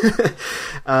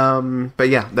 But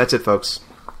yeah, that's it, folks.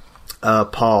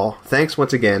 Paul, thanks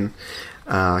once again.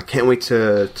 Can't wait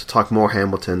to talk more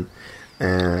Hamilton.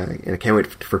 And I can't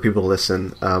wait for people to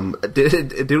listen.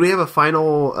 Did we have a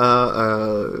final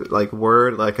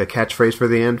word, like a catchphrase for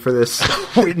the end for this?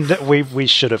 we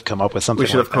should have come up with something. We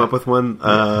should have come up with one.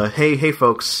 Hey,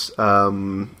 folks.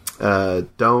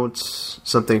 don't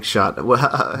something shot.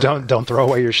 Well, Don't throw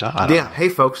away your shot. yeah, hey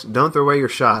folks, don't throw away your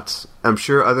shots. I'm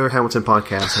sure other Hamilton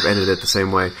podcasts have ended it the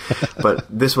same way, but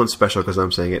this one's special because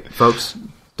I'm saying it. Folks,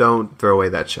 don't throw away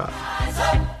that shot. It's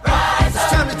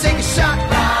time to take a shot.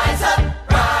 Rise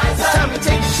up, rise up. It's time to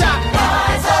take a shot.